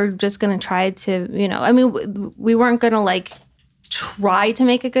we're just going to try to, you know, I mean, we weren't going to like try to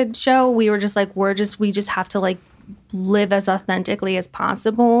make a good show. We were just like, we just have to like live as authentically as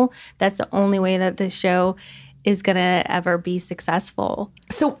possible. That's the only way that this show is going to ever be successful.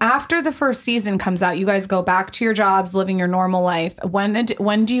 So after the first season comes out, you guys go back to your jobs, living your normal life. When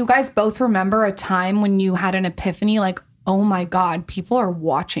do you guys both remember a time when you had an epiphany like, oh my God, people are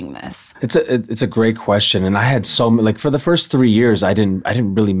watching this? It's a great question. And I had like for the first 3 years, I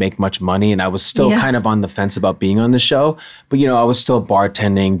didn't really make much money, and I was still kind of on the fence about being on the show. But you know, I was still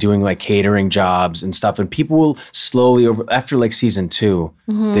bartending, doing like catering jobs and stuff. And people will slowly after like season 2,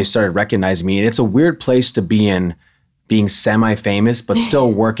 they started recognizing me. And it's a weird place to be in, being semi-famous, but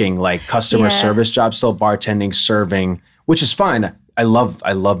still working like customer service jobs, still bartending, serving, which is fine. I love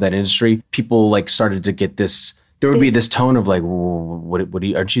that industry. People like started to get this. There would be this tone of like, what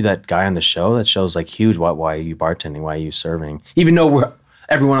aren't you that guy on the show? That show's like huge. Why are you bartending? Why are you serving? Even though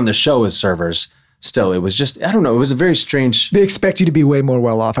everyone on the show is servers, still, it was just, I don't know. It was a very strange. They expect you to be way more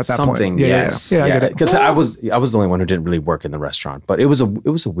well off at that point. Something, yes. Yeah, I get it. Because I was the only one who didn't really work in the restaurant, but it was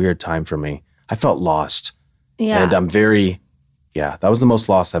a weird time for me. I felt lost. Yeah. And I'm that was the most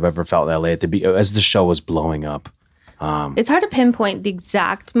lost I've ever felt in LA as the show was blowing up. It's hard to pinpoint the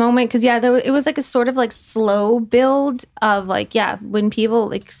exact moment because it was like a sort of like slow build of like, when people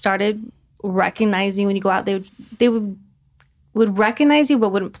like started recognizing when you go out, they would recognize you but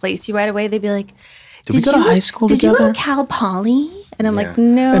wouldn't place you right away. They'd be like, did we go to high school together? Did you go to Cal Poly? And I'm like,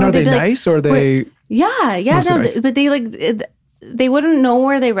 no. And are they nice or are they? Yeah. No, but they like, they wouldn't know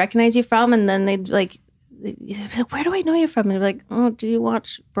where they recognize you from, and then they'd like, where do I know you from? And they'd be like, oh, do you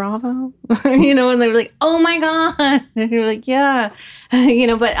watch Bravo? And they were like, oh my God. And you're like, yeah.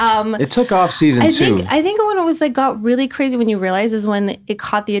 But it took off season 2. I think when it was like got really crazy when you realize is when it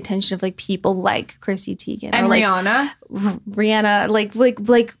caught the attention of like people like Chrissy Teigen and or like Rihanna,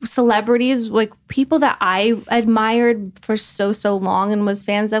 like celebrities, like people that I admired for so long and was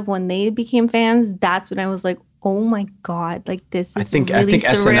fans of. When they became fans, that's when I was like, oh my God, like this is I think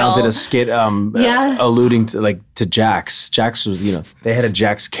SNL did a skit alluding to Jax. Jax was, they had a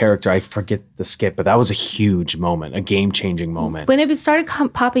Jax character. I forget the skit, but that was a huge moment, a game-changing moment. When it started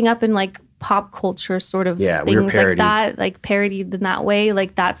popping up in like pop culture sort of things like that, like parodied in that way,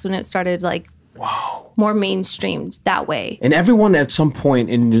 like that's when it started like more mainstreamed that way. And everyone at some point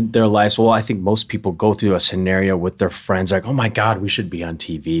in their lives, well, I think most people go through a scenario with their friends like, oh my God, we should be on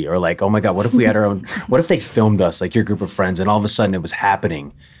TV. Or like, oh my God, what if we had our own, what if they filmed us, like your group of friends, and all of a sudden it was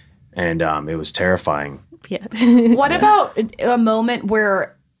happening and it was terrifying. Yeah. What about a moment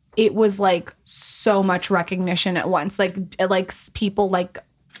where it was like so much recognition at once, like people like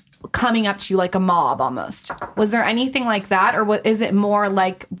coming up to you like a mob almost? Was there anything like that, or what is it more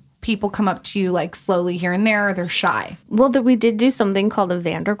like people come up to you like slowly here and there, or they're shy? Well, we did do something called a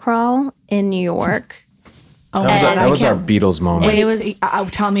Vandercrawl in New York. That was our Beatles moment.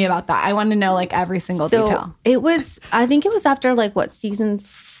 Tell me about that. I want to know like every single detail. It was, I think it was after like season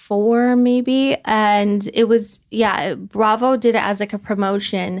 4 maybe, and it was Bravo did it as like a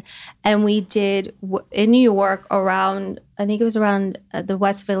promotion, and we did in New York around, I think it was around the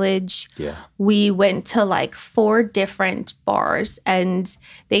West Village. Yeah, we went to like 4 different bars, and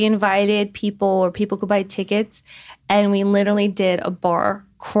they invited people, or people could buy tickets, and we literally did a bar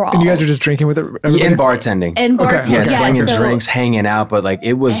crawl. And you guys are just drinking with everybody? Yeah, and bartending. Yeah, slinging drinks, hanging out, but like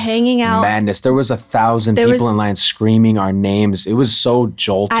it was hanging out madness. There was 1,000 people in line screaming our names. It was so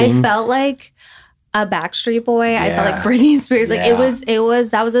jolting. I felt like a Backstreet Boy. I felt like Britney Spears. Like it was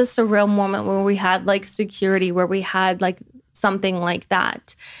that was a surreal moment where we had like security, where we had like something like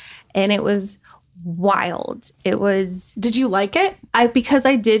that. And it was wild. It was. Did you like it? Because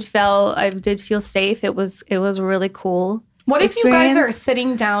I did feel safe. It was really cool. What if you guys are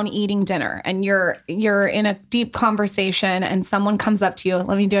sitting down eating dinner and you're in a deep conversation and someone comes up to you?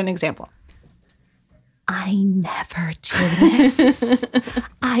 Let me do an example. I never do this.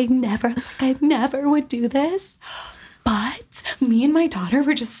 I never would do this. But me and my daughter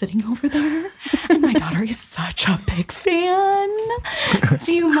were just sitting over there, and my daughter is such a big fan.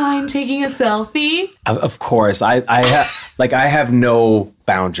 Do you mind taking a selfie? Of course. I have no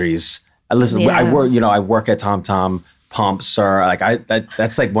boundaries. Listen, I work at TomTom. Pump, sir. Like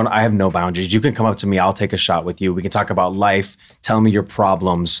that's like one. I have no boundaries. You can come up to me. I'll take a shot with you. We can talk about life. Tell me your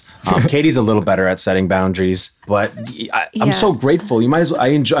problems. Katie's a little better at setting boundaries, but I'm so grateful. You might as well.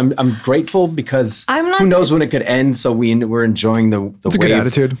 I'm grateful because who knows when it could end. So we're enjoying the it's wave a good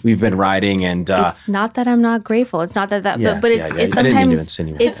attitude we've been riding. And it's not that I'm not grateful. It's not that but it's sometimes. I didn't mean to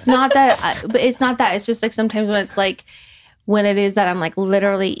insinuate it's not that. But it's not that. It's just like sometimes when it's like when it is that I'm like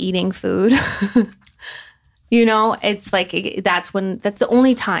literally eating food. It's like that's the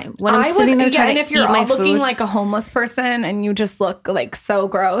only time when I'm sitting there trying to eat my food. And if you're looking like a homeless person and you just look like so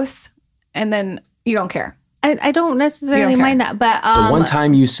gross, and then you don't care. I don't necessarily mind that, but the one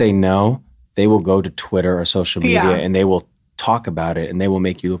time you say no, they will go to Twitter or social media and they will talk about it, and they will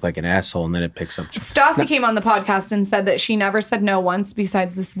make you look like an asshole, and then it picks up. Stassi came on the podcast and said that she never said no once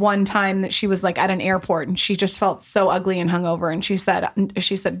besides this one time that she was like at an airport and she just felt so ugly and hungover, and she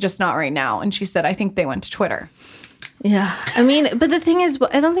said just not right now, and she said I think they went to Twitter. Yeah. I mean, but the thing is,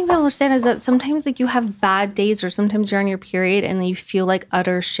 I don't think people understand is that sometimes like you have bad days, or sometimes you're on your period and you feel like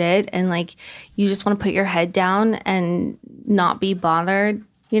utter shit, and like you just want to put your head down and not be bothered,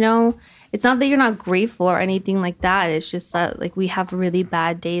 It's not that you're not grateful or anything like that. It's just that like we have really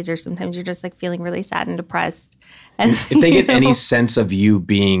bad days, or sometimes you're just like feeling really sad and depressed. And if they get any sense of you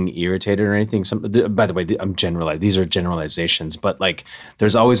being irritated or anything, by the way, I'm generalizing. These are generalizations, but like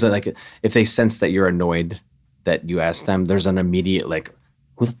there's always like if they sense that you're annoyed that you ask them, there's an immediate like,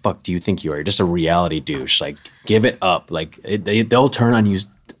 who the fuck do you think you are? You're just a reality douche. Like give it up. Like they'll turn on you.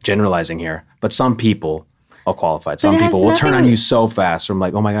 Generalizing here, but some people. I'll qualify. Some people will turn on you so fast from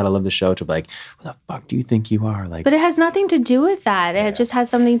like, oh my God, I love the show, to like, who the fuck do you think you are? Like, but it has nothing to do with that. It just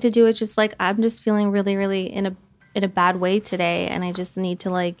has something to do with just like, I'm just feeling really, really in a bad way today, and I just need to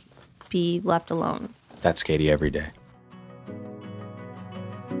like be left alone. That's Katie every day.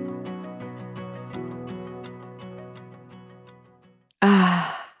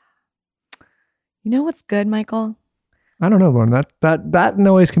 You know what's good, Michael? I don't know, Lauren. That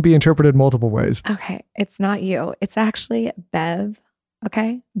noise can be interpreted multiple ways. Okay, it's not you. It's actually Bev.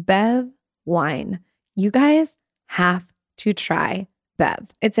 Okay, Bev wine. You guys have to try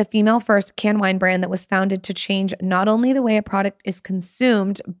Bev. It's a female-first canned wine brand that was founded to change not only the way a product is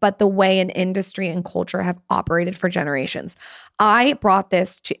consumed, but the way an industry and culture have operated for generations. I brought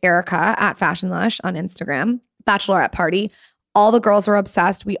this to Erica at Fashion Lush on Instagram, bachelorette party. All the girls were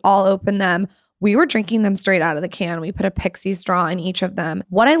obsessed. We all opened them. We were drinking them straight out of the can. We put a pixie straw in each of them.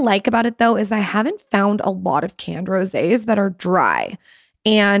 What I like about it though is I haven't found a lot of canned rosés that are dry.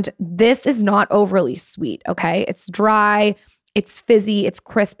 And this is not overly sweet, okay? It's dry, it's fizzy, it's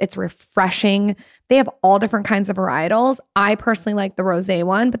crisp, it's refreshing. They have all different kinds of varietals. I personally like the rosé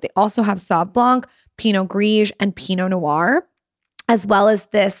one, but they also have Sauv Blanc, Pinot Gris, and Pinot Noir, as well as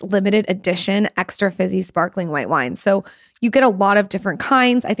this limited edition extra fizzy sparkling white wine. So you get a lot of different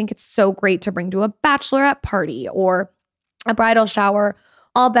kinds. I think it's so great to bring to a bachelorette party or a bridal shower.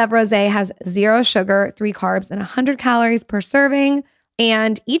 All Bev Rosé has 0 sugar, 3 carbs, and 100 calories per serving.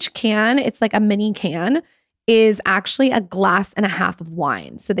 And each can, it's like a mini can, is actually a glass and a half of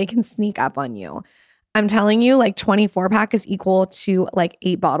wine. So they can sneak up on you. I'm telling you, like 24-pack is equal to like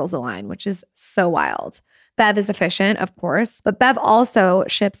 8 bottles of wine, which is so wild. Bev is efficient, of course, but Bev also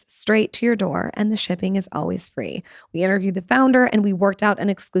ships straight to your door and the shipping is always free. We interviewed the founder and we worked out an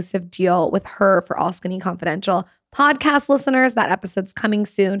exclusive deal with her for All Skinny Confidential podcast listeners. That episode's coming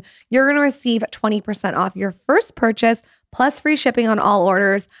soon. You're going to receive 20% off your first purchase plus free shipping on all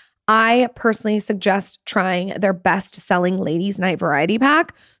orders. I personally suggest trying their best-selling Ladies Night Variety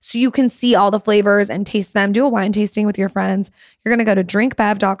Pack so you can see all the flavors and taste them. Do a wine tasting with your friends. You're going to go to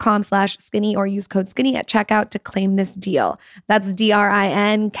drinkbev.com/skinny or use code skinny at checkout to claim this deal. That's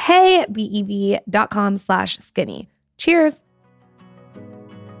drinkbev.com/skinny. Cheers.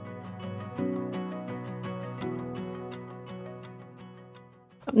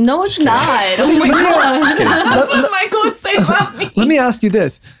 No, it's not. Oh my Just kidding. That's what Michael would say about me. Let me ask you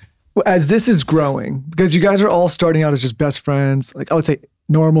this. As this is growing, because you guys are all starting out as just best friends, like I would say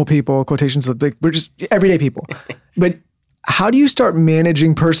normal people, quotations, like we're just everyday people. But how do you start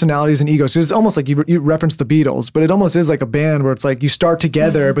managing personalities and egos? It's almost like you referenced the Beatles, but it almost is like a band where it's like you start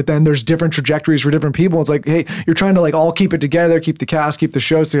together, but then there's different trajectories for different people. It's like, hey, you're trying to like all keep it together, keep the cast, keep the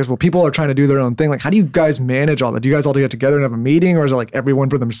shows together. Well, people are trying to do their own thing. Like, how do you guys manage all that? Do you guys all get together and have a meeting, or is it like everyone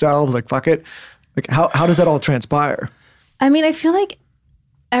for themselves? Like, fuck it. Like, how does that all transpire? I mean, I feel like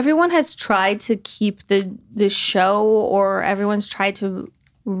everyone has tried to keep the show, or everyone's tried to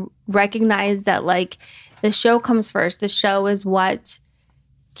recognize that like the show comes first. The show is what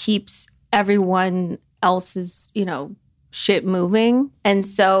keeps everyone else's, shit moving. And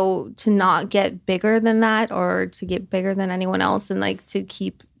so to not get bigger than that, or to get bigger than anyone else, and like to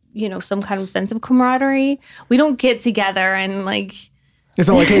keep, some kind of sense of camaraderie. We don't get together and like, it's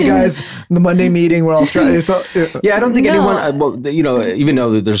not like, hey guys, the Monday meeting, we're all trying. Yeah, I don't think anyone. Even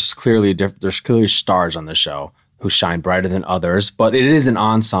though there's clearly stars on the show who shine brighter than others, but it is an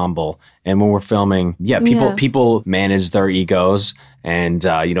ensemble. And when we're filming, people manage their egos, and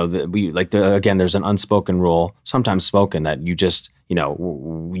again, there's an unspoken rule, sometimes spoken, that you just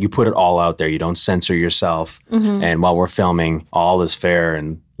you put it all out there. You don't censor yourself. Mm-hmm. And while we're filming, all is fair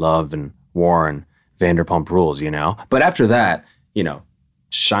and love and war and Vanderpump rules. But after that,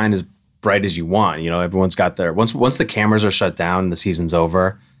 shine as bright as you want. Everyone's got their once the cameras are shut down and the season's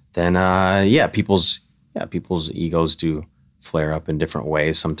over, then people's egos do flare up in different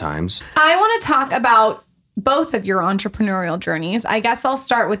ways sometimes. I want to talk about both of your entrepreneurial journeys. I guess I'll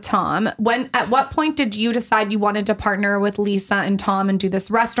start with Tom. At what point did you decide you wanted to partner with Lisa and Tom and do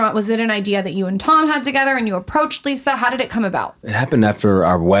this restaurant? Was it an idea that you and Tom had together and you approached Lisa? How did it come about? It happened after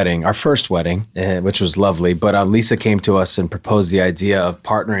our wedding, our first wedding, which was lovely. But Lisa came to us and proposed the idea of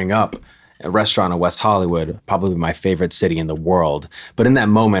partnering up a restaurant in West Hollywood, probably my favorite city in the world. But in that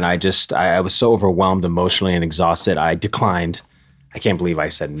moment, I was so overwhelmed emotionally and exhausted, I declined. I can't believe I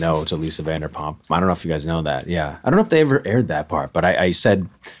said no to Lisa Vanderpump. I don't know if you guys know that. Yeah. I don't know if they ever aired that part, but I said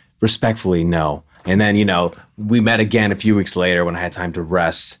respectfully no. And then, we met again a few weeks later when I had time to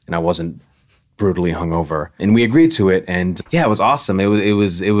rest and I wasn't brutally hungover. And we agreed to it. And yeah, it was awesome. It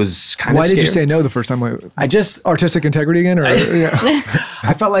was kind of Why scary. did you say no the first time? I just... Artistic integrity again?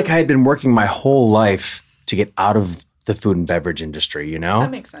 I felt like I had been working my whole life to get out of the food and beverage industry, That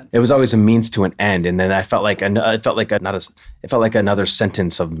makes sense. It was always a means to an end. And then I felt like another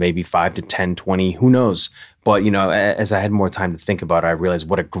sentence of maybe 5 to 10, 20, who knows? But, as I had more time to think about it, I realized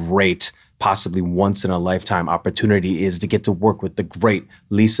what a great possibly once in a lifetime opportunity is to get to work with the great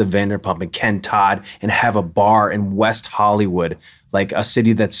Lisa Vanderpump and Ken Todd and have a bar in West Hollywood, like a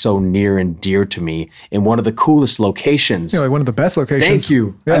city that's so near and dear to me, in one of the coolest locations. Like one of the best locations. Thank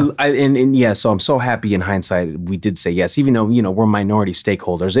you. Yeah. So I'm so happy in hindsight we did say yes, even though, we're minority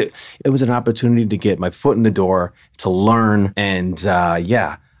stakeholders. It was an opportunity to get my foot in the door, to learn, and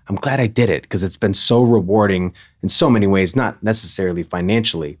I'm glad I did it because it's been so rewarding in so many ways, not necessarily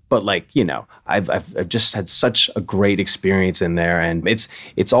financially, but I've just had such a great experience in there, and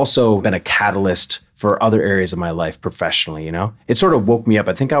it's also been a catalyst for other areas of my life professionally. It sort of woke me up.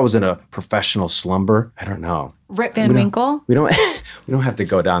 I think I was in a professional slumber. I don't know. Rip Van Winkle. We don't have to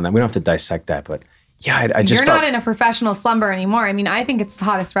go down that. We don't have to dissect that, but. Yeah, I just You're not in a professional slumber anymore. I mean, I think it's the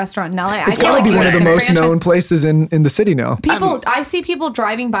hottest restaurant in LA. It's got to be one of the most known places in the city now. I see people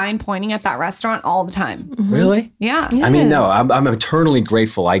driving by and pointing at that restaurant all the time. Mm-hmm. Really? Yeah. I mean, no, I'm eternally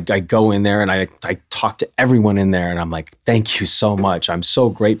grateful. I go in there and I talk to everyone in there and I'm like, thank you so much. I'm so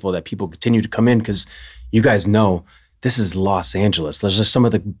grateful that people continue to come in because you guys know this is Los Angeles. There's just some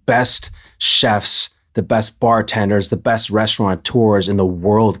of the best chefs, the best bartenders, the best restaurateurs in the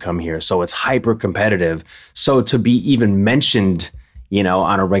world come here. So it's hyper competitive. So to be even mentioned,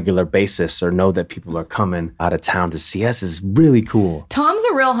 on a regular basis or know that people are coming out of town to see us is really cool. Tom's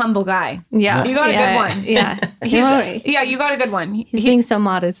a real humble guy. Yeah. You got a good one. Yeah. You got a good one. He's being so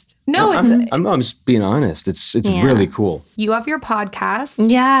modest. No, I'm just being honest. It's really cool. You have your podcast.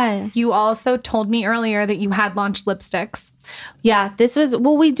 Yeah. You also told me earlier that you had launched lipsticks. Yeah,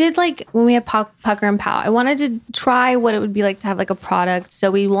 we did when we had Pucker and Pow. I wanted to try what it would be like to have a product.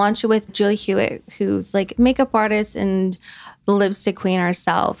 So we launched it with Julie Hewitt, who's makeup artist and the lipstick queen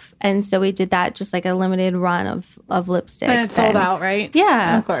herself. And so we did that, just a limited run of lipsticks. And it sold out, right?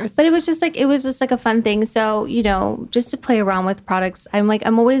 Yeah. Of course. But it was just a fun thing. So, just to play around with products,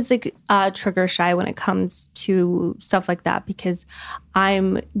 I'm always trigger shy when it comes to stuff like that because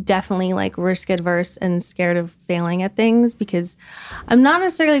I'm definitely risk adverse and scared of failing at things because I'm not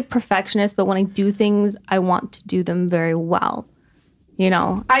necessarily a perfectionist, but when I do things, I want to do them very well.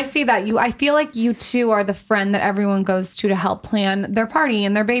 I see that. I feel like you two are the friend that everyone goes to help plan their party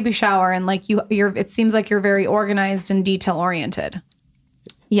and their baby shower, and it seems like you're very organized and detail oriented.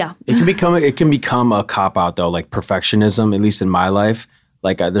 Yeah, it can become a cop out though, perfectionism. At least in my life,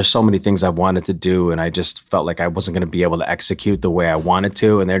 there's so many things I wanted to do, and I just felt like I wasn't going to be able to execute the way I wanted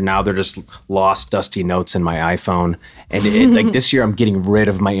to, and they're just lost, dusty notes in my iPhone. And this year, I'm getting rid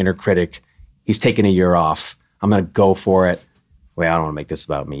of my inner critic. He's taking a year off. I'm going to go for it. Wait, I don't want to make this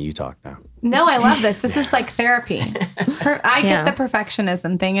about me. You talk now. No, I love this. This is like therapy. I get the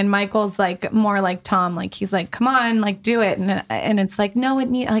perfectionism thing, and Michael's more like Tom. He's like, "Come on, do it," and it's like, "No, I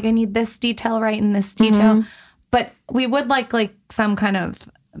need this detail right and this detail." Mm-hmm. But we would like some kind of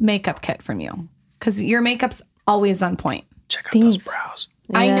makeup kit from you because your makeup's always on point. Check out those brows.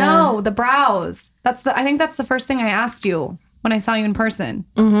 Yeah. I know the brows. I think that's the first thing I asked you when I saw you in person.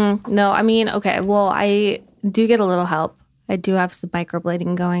 Mm-hmm. No, I mean, okay. Well, I do get a little help. I do have some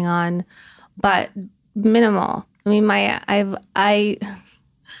microblading going on, but minimal. I mean, I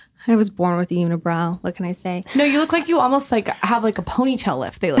was born with a unibrow. What can I say? No, you look like you almost have a ponytail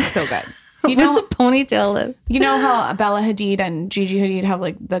lift. They look so good. What's a ponytail lift? You know how Bella Hadid and Gigi Hadid have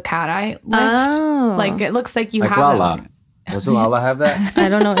the cat eye lift? Oh. It looks like you have Lala. Doesn't Lala have that? I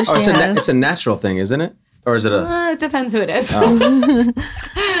don't know what she has. It's a natural thing, isn't it? Or is it it depends who it is. I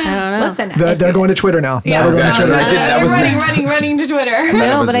don't know. Listen, they're going to Twitter now. Yeah, we're going to Twitter. running to Twitter.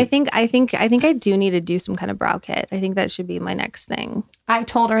 No, but I think I do need to do some kind of brow kit. I think that should be my next thing. I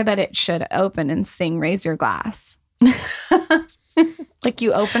told her that it should open and sing "Raise Your Glass."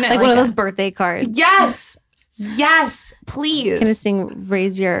 You open it one of those birthday cards. Yes, please. Can I sing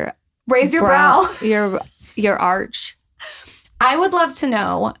 "Raise Your brow, your arch"? I would love to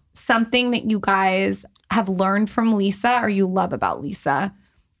know something that you guys have learned from Lisa or you love about Lisa.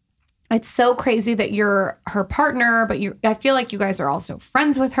 It's so crazy that you're her partner, but I feel like you guys are also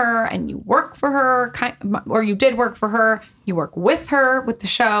friends with her and you work for her, or you did work for her. You work with her with the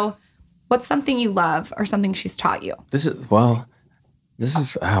show. What's something you love or something she's taught you? This is,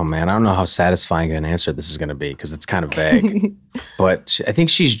 oh man, I don't know how satisfying an answer this is going to be because it's kind of vague. But I think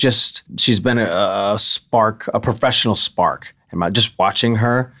she's been a spark, a professional spark. And just watching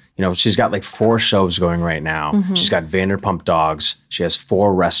her, she's got 4 shows going right now. Mm-hmm. She's got Vanderpump Dogs. She has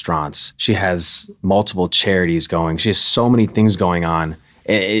 4 restaurants. She has multiple charities going. She has so many things going on.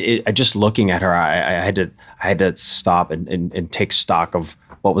 Just looking at her, I had to stop and take stock of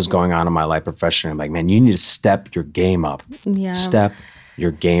what was going on in my life professionally. I'm like, man, you need to step your game up. Yeah. Step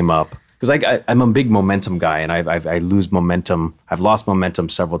your game up. Because I'm a big momentum guy, and I lose momentum. I've lost momentum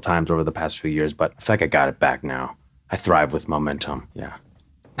several times over the past few years, but I feel like I got it back now. I thrive with momentum. Yeah.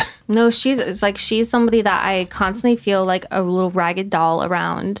 No, she's somebody that I constantly feel like a little ragged doll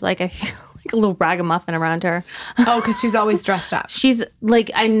around. Like I feel like a little ragamuffin around her. Oh, because she's always dressed up. She's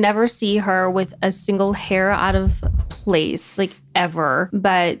like, I never see her with a single hair out of place, like ever.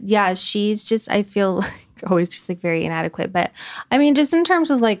 But yeah, she's just, I feel like always just like very inadequate. But I mean, just in terms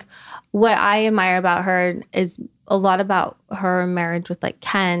of like what I admire about her is a lot about her marriage with like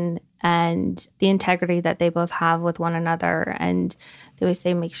Ken and the integrity that they both have with one another. And they always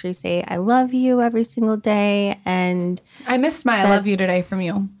say, make sure you say, I love you every single day. And I missed my I love you today from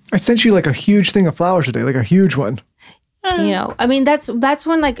you. I sent you like a huge thing of flowers today, like a huge one. You know, I mean, that's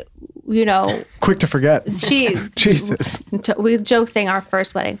when like, you know. Quick to forget. Jesus. We joke saying our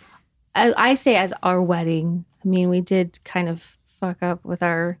first wedding. I say as our wedding. I mean, we did kind of fuck up with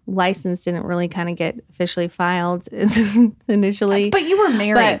our license, didn't really kind of get officially filed initially. But you were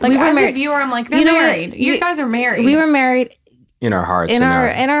married. But like, we were as married. a viewer, I'm like, they're married. You guys are married. We were married. In our hearts. In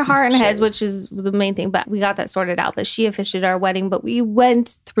our heart and heads, which is the main thing. But we got that sorted out. But she officiated our wedding. But we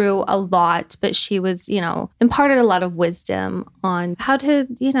went through a lot. But she was, you know, imparted a lot of wisdom on how to,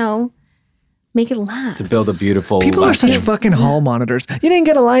 you know, make it last. To build a beautiful People life. are such fucking hall monitors. You didn't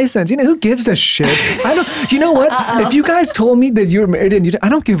get a license. You know, who gives a shit? I don't. You know what? If you guys told me that you were married and I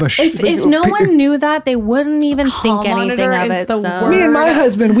don't give a shit. If no one knew that, they wouldn't even think anything of it. So. Me and my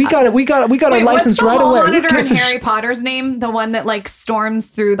husband, we got a license right away. What's the hall monitor in Harry Potter's name? The one that like storms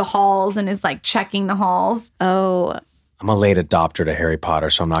through the halls and is like checking the halls. Oh. I'm a late adopter to Harry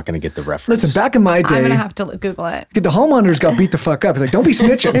Potter, so I'm not going to get the reference. Listen, back in my day, I'm going to have to Google it. The hall monitors got beat the fuck up. It's like, don't be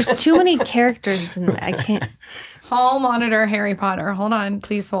snitching. There's too many characters and I can't. Hall monitor Harry Potter. Hold on,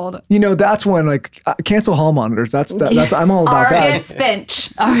 please hold. You know, that's when like cancel hall monitors. That's I'm all about Argus that.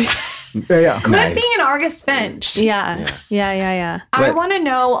 Finch. Yeah. Quit being an Argus Finch. Yeah. I want to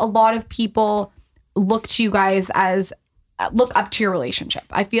know, a lot of people look to you guys as look up to your relationship.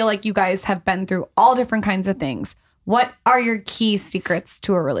 I feel like you guys have been through all different kinds of things. What are your key secrets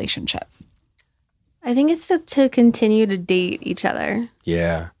to a relationship? I think it's to continue to date each other.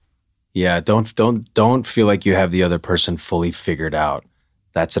 Yeah. Don't feel like you have the other person fully figured out.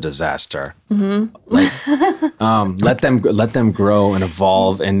 That's a disaster. Mm-hmm. Like, let them grow and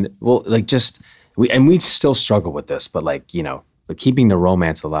evolve, and we still struggle with this, but like, you know, but keeping the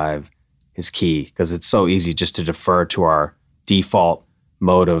romance alive is key, because it's so easy just to defer to our default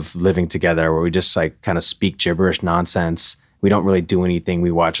mode of living together, where we just like kind of speak gibberish nonsense. We don't really do anything.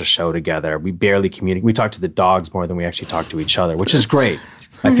 We watch a show together. We barely communicate. We talk to the dogs more than we actually talk to each other, which is great.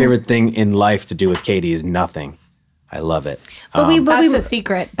 My favorite thing in life to do with Katie is nothing. I love it. That's a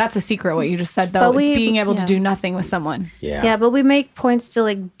secret. That's a secret, what you just said, though. Being able to do nothing with someone. Yeah, but we make points to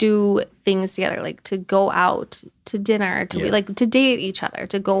like do things together, like to go out to dinner, to date each other,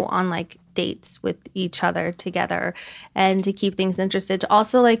 to go on like dates with each other together, and to keep things interested. To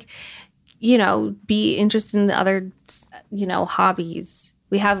also like, you know, be interested in the other, you know, hobbies.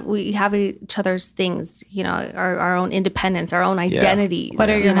 We have each other's things, you know, our own independence, our own identities. What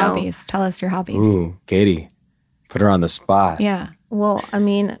are your hobbies? Tell us your hobbies. Ooh, Katie, put her on the spot. Yeah. Well, I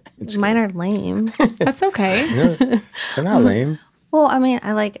mean, mine are lame. That's okay. Yeah, they're not lame. Well, I mean,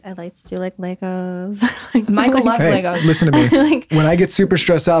 I like to do like Legos. Michael loves Legos. Listen to me. When I get super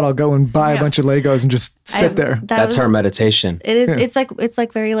stressed out, I'll go and buy a bunch of Legos and just sit there. That's her meditation. It is. Yeah. It's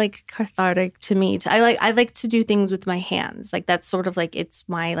like very like cathartic to me. I like to do things with my hands. Like that's sort of like it's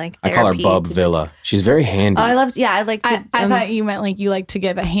my like. I call her Bub Villa. She's very handy. Oh, I like to. I thought you meant like you like to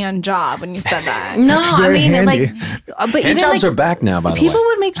give a hand job when you said that. No, I mean handy. but hand jobs are back now. By the way, people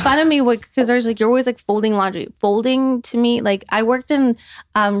would make fun of me because there's like you're always like folding laundry. Folding to me, like I worked in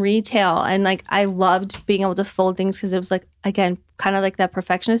retail, and like I loved being able to fold things because it was like, again, kind of like that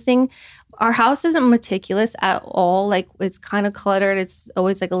perfectionist thing. Our house isn't meticulous at all. Like it's kind of cluttered. It's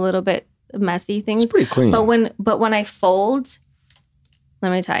always like a little bit messy things. It's pretty clean. But when I fold,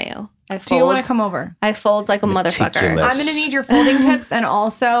 let me tell you, Do you want to come over? I fold like a motherfucker. I'm going to need your folding tips, and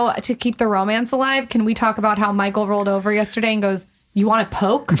also to keep the romance alive, can we talk about how Michael rolled over yesterday and goes, "You want to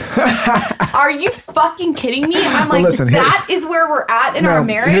poke?" Are you fucking kidding me? I'm like, that is where we're at in our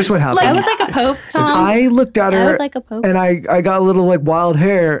marriage. Here's what happened. I would like a poke, Tom. I looked at her, like a poke. and I got a little like wild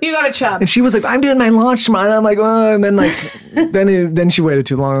hair. You got a chub. And she was like, "I'm doing my launch tomorrow." And I'm like, "Oh," and then like, then she waited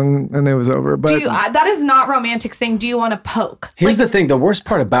too long, and it was over. But that is not romantic saying, "Do you want to poke?" Here's the thing: the worst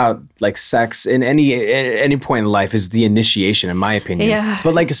part about like sex in any point in life is the initiation, in my opinion. Yeah.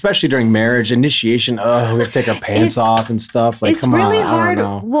 But like especially during marriage, initiation. We have to take our pants off and stuff. Like, it's come really on, hard. I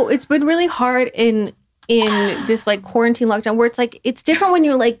don't know. Well, it's been really hard in in this like quarantine lockdown where it's like, it's different when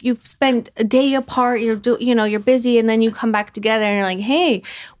you've spent a day apart, you're busy, and then you come back together and you're like, hey,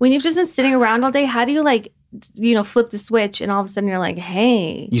 when you've just been sitting around all day, how do you like, flip the switch and all of a sudden you're like,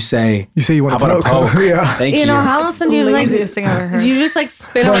 hey. You say you want to poke. Yeah. Thank you. How all of a sudden you like, thing I've ever heard. you just like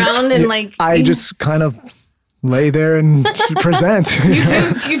spin around and like. I just kind of lay there and present. You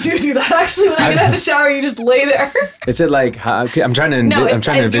do that. Actually, when I get out of the shower, you just lay there. Is it like, I'm trying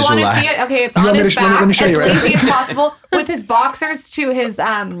to visualize. You want to see it? Okay, it's on his back, let me show as you right lazy as possible, with his boxers to his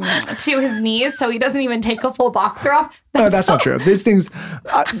knees, so he doesn't even take a full boxer off. No, that's not true. These things,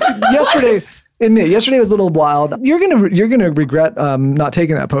 yesterday was a little wild. You're gonna regret not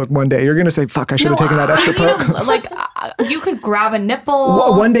taking that poke one day. You're gonna say, "Fuck, I should have taken that extra poke." You could grab a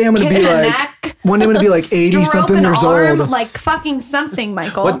nipple. One day I'm gonna be like, neck, one day I'm gonna be like 80-something years arm, old. like fucking something,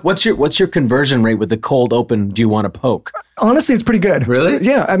 Michael. What's your conversion rate with the cold open? Do you want to poke? Honestly, it's pretty good. Really?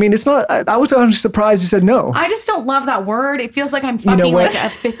 Yeah. I mean, it's not. I was surprised you said no. I just don't love that word. It feels like I'm fucking like a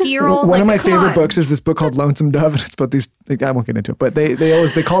 50-year-old. One of my favorite books is this book called Lonesome Dove, and it's about these. I won't get into it, but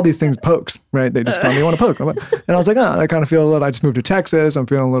they call these things pokes, right? They just call me, "You want to poke?" And I was like, I kind of feel a little. I just moved to Texas. I'm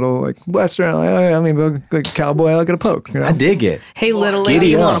feeling a little like Western. like cowboy. I'll get a poke. You know? I dig it. Hey, little lady,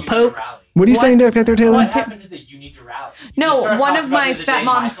 you want to poke? What are you saying, Dave? Back there, Taylor? What happened to the you need to rally? No, one of my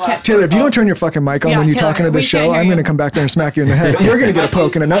stepmom's tips. Taylor, if you don't turn your fucking mic on when you're Taylor, talking to the we show, can't hear I'm going to you. come back there and smack you in the head. You're going to get a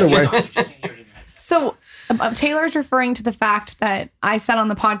poke in another way. So Taylor's referring to the fact that I said on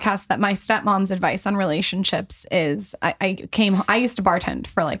the podcast that my stepmom's advice on relationships is I used to bartend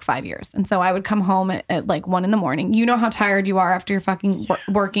for like 5 years. And so I would come home at like 1 a.m. You know how tired you are after you're fucking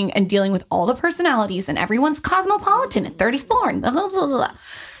working and dealing with all the personalities and everyone's cosmopolitan at 34 and blah, blah, blah, blah.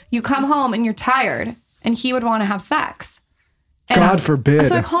 You come home and you're tired, and he would want to have sex. And God forbid.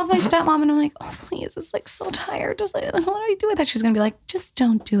 So I called my stepmom and I'm like, oh, please, it's like so tired. Just like, what do I do with that? She's going to be like, just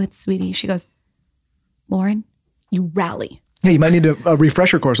don't do it, sweetie. She goes, Lauren, you rally. Hey, you might need a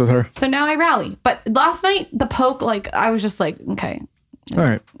refresher course with her. So now I rally. But last night, the poke, like, I was just like, okay. All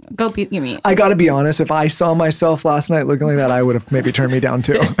right. Go beat me. I got to be honest. If I saw myself last night looking like that, I would have maybe turned me down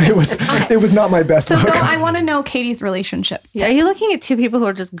too. It was not my best look. So I want to know Katie's relationship. Yeah, are you looking at two people who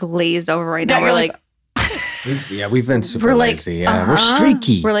are just glazed over right now? We're like, we've been super lazy. Yeah, we're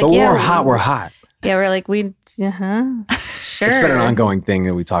streaky. We're like, but yeah, we're hot. We're hot. Yeah, we're like, sure. It's been an ongoing thing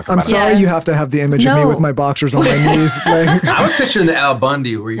that we talk about. I'm sorry you have to have the image of me with my boxers on my knees. I was picturing the Al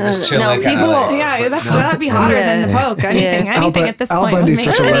Bundy where you're just chilling. That'd be hotter than the poke. Anything at this point would make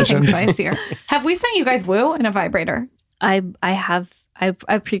anything spicier. Have we sent you guys woo in a vibrator? I have. I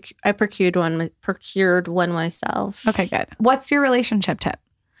procured one myself. Okay, good. What's your relationship tip?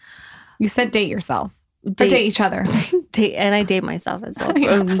 You said date yourself. Date each other. And I date myself as well.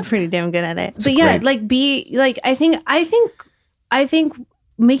 Yeah. I'm pretty damn good at it. But I think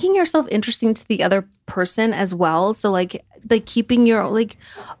making yourself interesting to the other person as well. So like keeping your like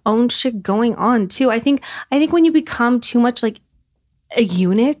own shit going on too. I think when you become too much like a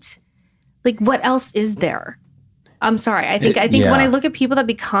unit, like what else is there? I'm sorry. I think when I look at people that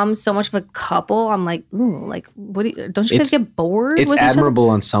become so much of a couple, I'm like, ooh, like what? Don't you guys get bored? It's admirable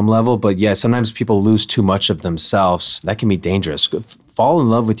on some level, but yeah, sometimes people lose too much of themselves. That can be dangerous. Fall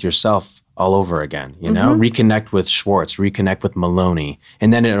in love with yourself all over again. You know, reconnect with Schwartz, reconnect with Maloney,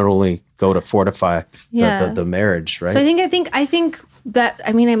 and then it'll only go to fortify the marriage, right? So I think that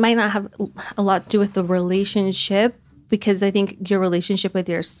it might not have a lot to do with the relationship. Because I think your relationship with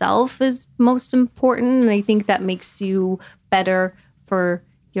yourself is most important. And I think that makes you better for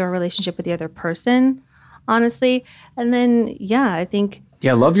your relationship with the other person, honestly. And then, I think...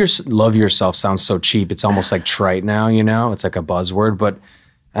 Yeah, love yourself sounds so cheap. It's almost like trite now, you know? It's like a buzzword. But,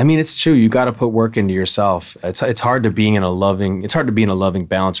 I mean, it's true. You got to put work into yourself. It's hard to be in a loving,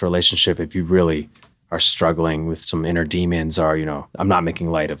 balanced relationship if you really are struggling with some inner demons or, I'm not making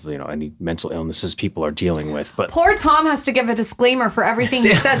light of, any mental illnesses people are dealing with. But poor Tom has to give a disclaimer for everything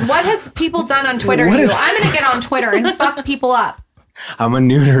he says. What has people done on Twitter to you? I'm going to get on Twitter and fuck people up. I'm a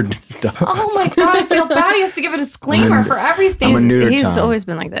neutered dog. Oh my God, I feel bad. He has to give a disclaimer for everything. He's always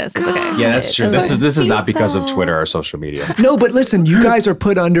been like this. It's okay. Yeah, that's true. This is not because of Twitter or social media. No, but listen, you guys are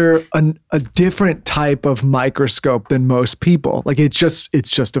put under a different type of microscope than most people. Like it's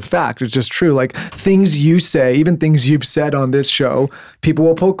just a fact. It's just true. Like things you say, even things you've said on this show, people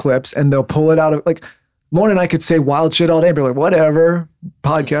will pull clips and they'll pull it out of like Lauren and I could say wild shit all day and be like, whatever,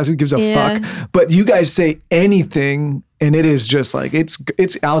 podcast, who gives a fuck? But you guys say anything and it is just like, it's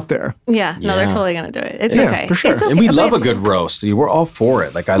out there. Yeah, no, they're totally going to do it. It's okay. For sure. It's okay. And we love a good roast. We're all for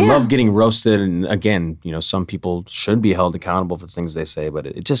it. Like I love getting roasted. And again, some people should be held accountable for things they say, but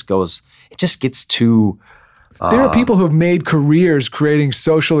it just gets too There are people who have made careers creating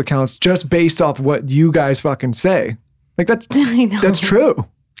social accounts just based off what you guys fucking say. Like that's true.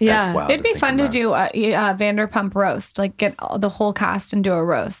 Yeah. It'd be fun to do a Vanderpump roast, like get the whole cast and do a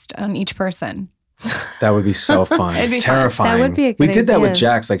roast on each person. That would be so fun. It'd be terrifying. That would be a good We did that with idea.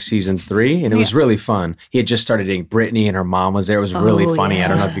 Jax like season 3, and it was really fun. He had just started dating Brittany, and her mom was there. It was really funny. I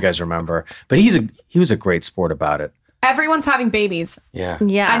don't know if you guys remember, but he was a great sport about it. Everyone's having babies. Yeah.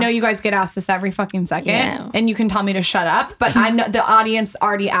 I know you guys get asked this every fucking second, and you can tell me to shut up, but I know the audience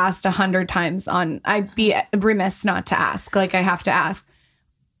already asked 100 times I'd be remiss not to ask. Like I have to ask,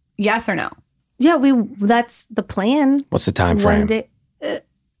 yes or no? Yeah, that's the plan. What's the time frame? One day.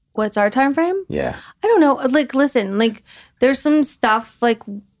 What's our time frame? Yeah. I don't know. Like, listen, like there's some stuff like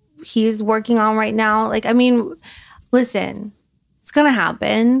he's working on right now. Like, I mean, listen, it's going to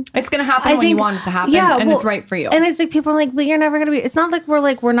happen. It's going to happen when you want it to happen, and it's right for you. And it's like people are like, but you're never going to be. It's not like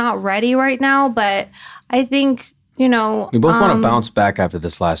we're not ready right now, but I think, We both want to bounce back after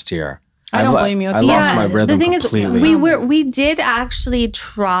this last year. I don't blame you. I lost my rhythm completely. The thing is, we did actually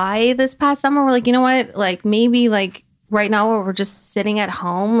try this past summer. We're like, you know what? Like maybe like right now where we're just sitting at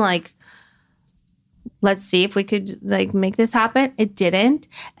home, like let's see if we could like make this happen. It didn't.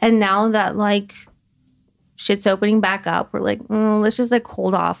 And now that like shit's opening back up, we're like, let's just like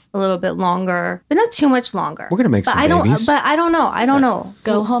hold off a little bit longer, but not too much longer. We're gonna make some babies. But I don't know.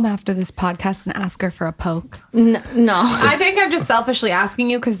 Go home after this podcast and ask her for a poke. No. I think I'm just selfishly asking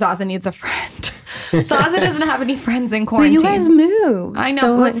you because Zaza needs a friend. Zaza doesn't have any friends in But quarantine. you guys moved. I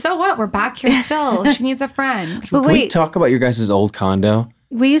know, so what? We're back here still. She needs a friend. But Can we wait, talk about your guys' old condo?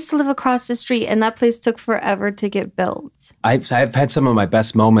 we used to live across the street, and that place took forever to get built. I've had some of my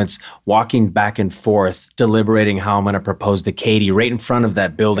best moments walking back and forth, deliberating how I'm going to propose to Katie right in front of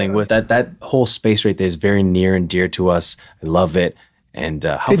that building. With that whole space right there is very near and dear to us. I love it. And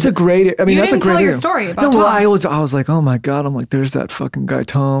it's a great. I mean, You that's didn't a great. tell your area. story about No, well, Tom. I was like, oh my god. I'm like, there's that fucking guy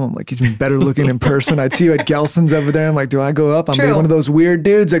Tom. I'm like, he's better looking in person. I'd see you at Gelson's over there. I'm like, do I go up? I'm True. like one of those weird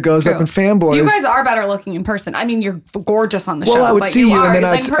dudes that goes up and fanboys. You guys are better looking in person. I mean, you're gorgeous on the Well, show. I would but see you, are, and then in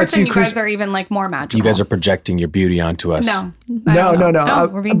I'd see person, you Chris- guys are even like more magical. you guys are projecting your beauty onto us. No. No.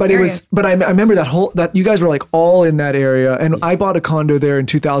 We're being but serious. I remember that you guys were like all in that area, and I bought a condo there in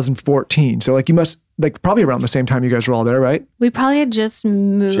 2014. So like you must like probably around the same time you guys were all there, right? We probably had just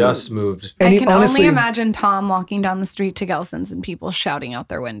moved. And I he- can honestly, only imagine Tom walking down the street to Gelson's and people shouting out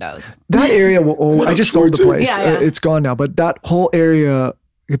their windows. that area will. I just sold the place. Yeah. It's gone now. But that whole area,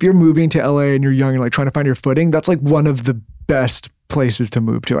 if you're moving to LA and you're young and like trying to find your footing, that's like one of the best places to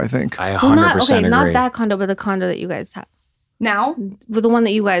move to. I think. I 100% Well, agree. not that condo, but the condo that you guys have. Now, Well, the one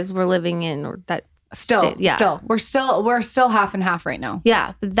that you guys were living in, or that still, yeah. we're still half and half right now.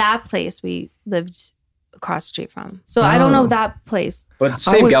 Yeah, but that place we lived across the street from. So I don't know that place. But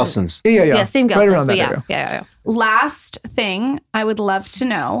same would- Gelson's. Yeah. Same Right Gelson's, around but that area. yeah. Last thing I would love to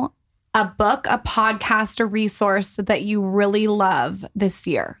know, a book, a podcast, a resource that you really love this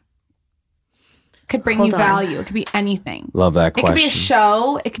year. Could bring Hold you on. value. It could be anything. Love that It could question. be a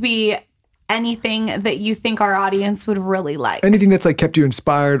show. It could be anything that you think our audience would really like. Anything that's like kept you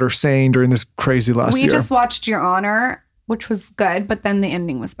inspired or sane during this crazy last We year. just watched Your Honor, which was good, but then the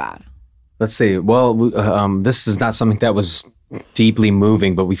ending was bad. Let's see. Well, this is not something that was deeply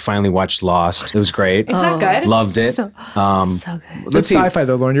moving, but we finally watched Lost. It was great. Is that good? Loved it. So good. It's Let's see. sci-fi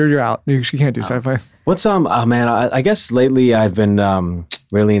though, Lauren. You're out. You can't do sci-fi. What's oh man, I guess lately I've been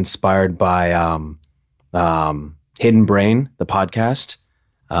really inspired by Hidden Brain, the podcast.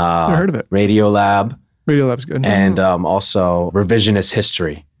 Never heard of it. Radio Lab, Radio Lab's good. and also Revisionist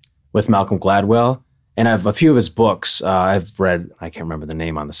History with Malcolm Gladwell. And I have a few of his books I've read. I can't remember the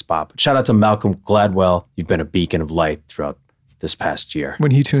name on the spot, but shout out to Malcolm Gladwell. You've been a beacon of light throughout this past year.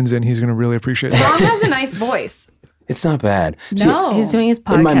 When he tunes in, he's going to really appreciate that. Tom has a nice voice. It's not bad. No. He's doing his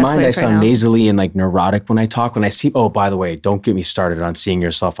podcast In my mind, I voice sound right now. nasally and like neurotic when I talk. When I see, oh, by the way, don't get me started on seeing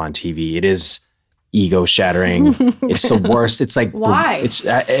yourself on TV. It is ego shattering. It's the worst. It's like Why? It's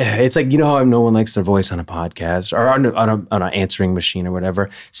like, you know how no one likes their voice on a podcast or on an answering machine or whatever.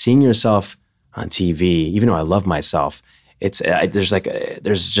 Seeing yourself on TV, even though I love myself, it's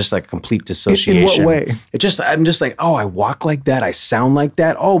there's just like complete dissociation. In what way? I'm just like, oh, I walk like that. I sound like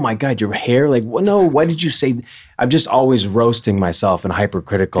that. Oh my God, your hair. Like, well, no, why did you say? I'm just always roasting myself and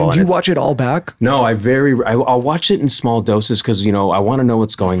hypercritical. And do And you watch it all back? no, I'll watch it in small doses because, you know, I want to know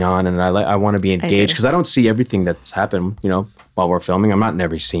what's going on and I want to be engaged because I don't see everything that's happened, you know, while we're filming. I'm not in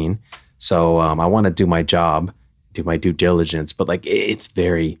every scene. So I want to do my job, do my due diligence, but like it's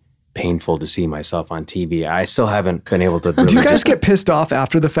very painful to see myself on TV. I still haven't been able to. Really Do you guys get pissed off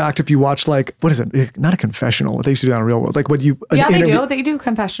after the fact if you watch like, what is it? Not a confessional. What they used to do on Real World. Like what you. Yeah, they do. They do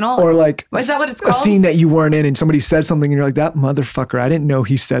confessional. Or like. Is that what it's a called? scene that you weren't in and somebody said something and you're like, that motherfucker, I didn't know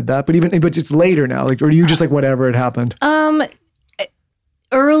he said that. But it's later now. Like, or are you just like, whatever, it happened?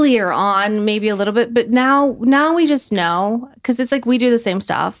 Earlier on, maybe a little bit, but now we just know, because it's like we do the same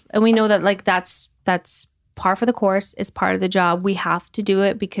stuff and we know that like that's par for the course. It's part of the job. We have to do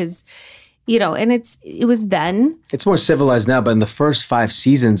it because, and it was then. It's more civilized now, but in the first 5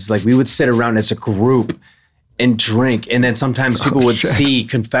 seasons, like we would sit around as a group and drink, and then sometimes people would see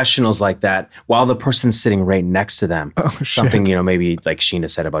confessionals like that while the person's sitting right next to them. Something, maybe like Sheena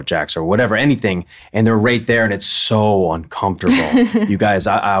said about Jax or whatever, anything, and they're right there, and it's so uncomfortable. You guys,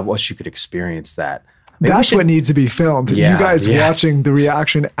 I wish you could experience that. Maybe that's what needs to be filmed. Yeah, you guys watching the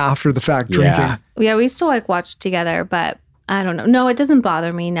reaction after the fact, drinking. Yeah, we still like watch together, but I don't know. No, it doesn't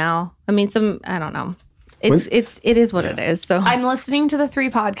bother me now. I mean, I don't know. It is what it is. So I'm listening to the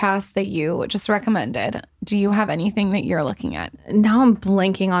 3 podcasts that you just recommended. Do you have anything that you're looking at? Now I'm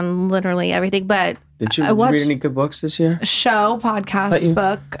blanking on literally everything, but did you read any good books this year? Show, podcast,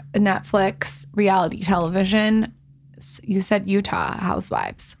 book, Netflix, reality television. You said Utah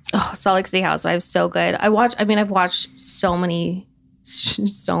Housewives. Oh, Salt Lake City Housewives, so good. I've watched so many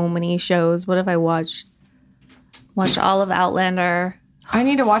shows. What have I watched? Watched all of Outlander. I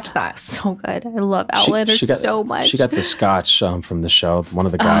need to watch that. So good. I love Outlander so much. She got the scotch from the show. One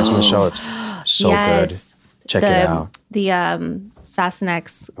of the guys from the show. It's so good. Check it out. The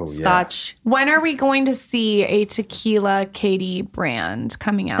Sassenix scotch. Yeah. When are we going to see a Tequila Katie brand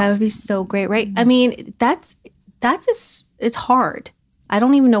coming out? That would be so great, right? I mean, it's hard. I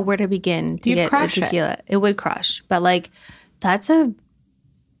don't even know where to begin to get a tequila. It would crush, but like that's a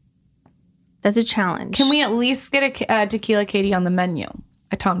challenge. Can we at least get a Tequila Katie on the menu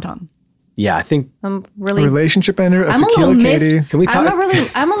at Tom Tom? Yeah, I think I'm really relationship ender. A Tequila Katie. Can we talk?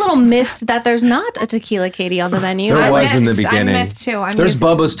 I'm a little miffed that there's not a Tequila Katie on the menu. There was in the beginning. I'm miffed too. There's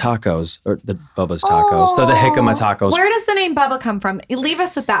Bubba's Tacos or the Bubba's Tacos. They're the Jicama Tacos. Where does the name Bubba come from? Leave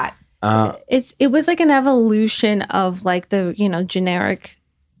us with that. It was like an evolution of like the generic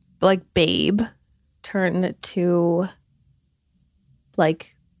like babe turned to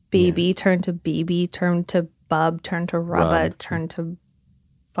like baby, turned to BB, turned to bub, turned to rubba, turned to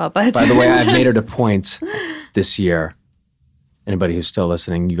bubba. By the way, I've made it a point this year. Anybody who's still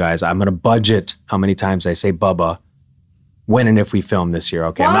listening, you guys, I'm going to budget how many times I say bubba when and if we film this year.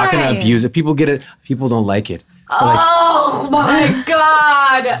 Okay, why? I'm not going to abuse it. People get it. People don't like it. Oh my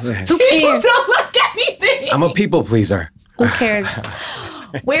God. Who cares? Don't like anything. I'm a people pleaser. Who cares?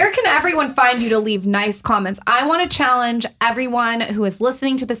 Where can everyone find you to leave nice comments? I want to challenge everyone who is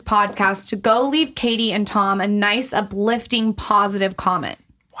listening to this podcast to go leave Katie and Tom a nice, uplifting, positive comment.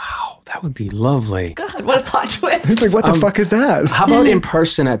 Wow, that would be lovely. God, what a plot twist. It's like, what the fuck is that? How about in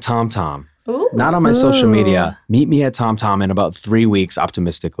person at Tom Tom? Not on my social media. Meet me at Tom Tom in about 3 weeks,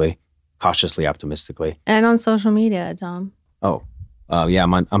 cautiously optimistically. And on social media, Tom. Yeah,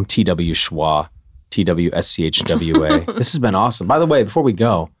 I'm TW Schwa. TWSCHWA. This has been awesome. By the way, before we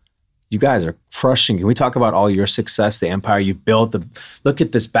go, you guys are crushing. Can we talk about all your success, the empire you've built? Look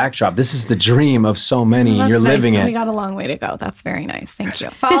at this backdrop. This is the dream of so many, and you're living it. We got a long way to go. That's very nice. Thank you.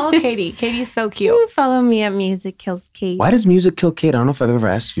 Follow Katie. Katie's so cute. You follow me at Music Kills Kate. Why does Music Kill Kate? I don't know if I've ever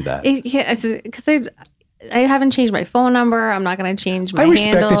asked you that. Because I haven't changed my phone number. I'm not going to change my handles.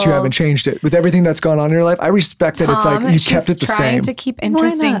 I respect that you haven't changed it. With everything that's gone on in your life, I respect that it's like you kept it the same. Trying to keep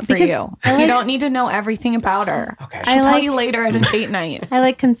interesting for you. You don't need to know everything about her. Okay. She'll tell you later at a date night. I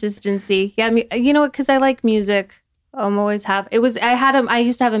like consistency. Yeah, you know what? Because I like music. Always have. I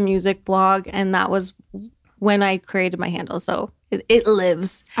used to have a music blog, and that was when I created my handle. So it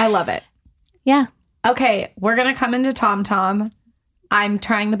lives. I love it. Yeah. Okay, we're gonna come into Tom Tom. I'm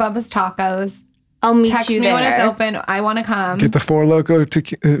trying the Bubba's Tacos. I'll meet Text you me there. when it's open. I want to come. Get the Four Loko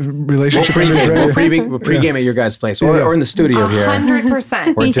relationship. We'll pregame at your guys' place or in the studio here.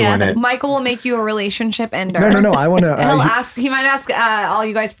 100%. We're doing it. Michael will make you a relationship ender. No. I want to. He might ask all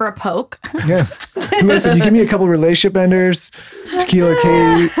you guys for a poke. Yeah. Listen, you give me a couple relationship enders, Tequila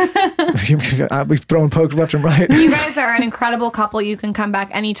Katie. I'll be throwing pokes left and right. You guys are an incredible couple. You can come back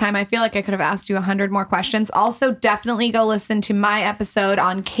anytime. I feel like I could have asked you 100 more questions. Also, definitely go listen to my episode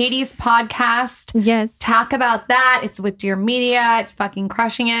on Katie's podcast. Yes. Talk about that. It's with Dear Media. It's fucking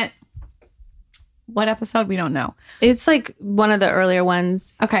crushing it. What episode? We don't know. It's like one of the earlier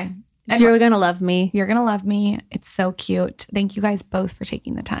ones. Okay. You're Gonna Love Me. You're Gonna Love Me. It's so cute. Thank you guys both for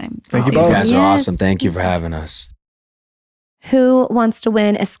taking the time. Thank you You both. guys are awesome. Thank you for having us. Who wants to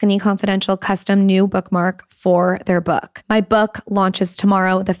win a Skinny Confidential custom new bookmark for their book? My book launches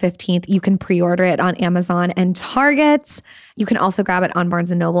tomorrow, the 15th. You can pre-order it on Amazon and Target. You can also grab it on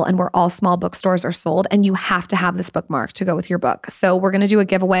Barnes & Noble and where all small bookstores are sold. And you have to have this bookmark to go with your book. So we're going to do a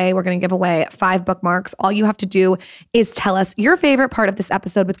giveaway. We're going to give away 5 bookmarks. All you have to do is tell us your favorite part of this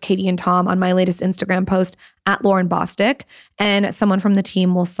episode with Katie and Tom on my latest Instagram post at Lauren Bostic. And someone from the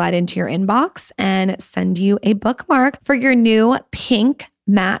team will slide into your inbox and send you a bookmark for your new pink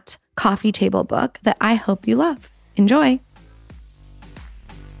matte coffee table book that I hope you love. Enjoy.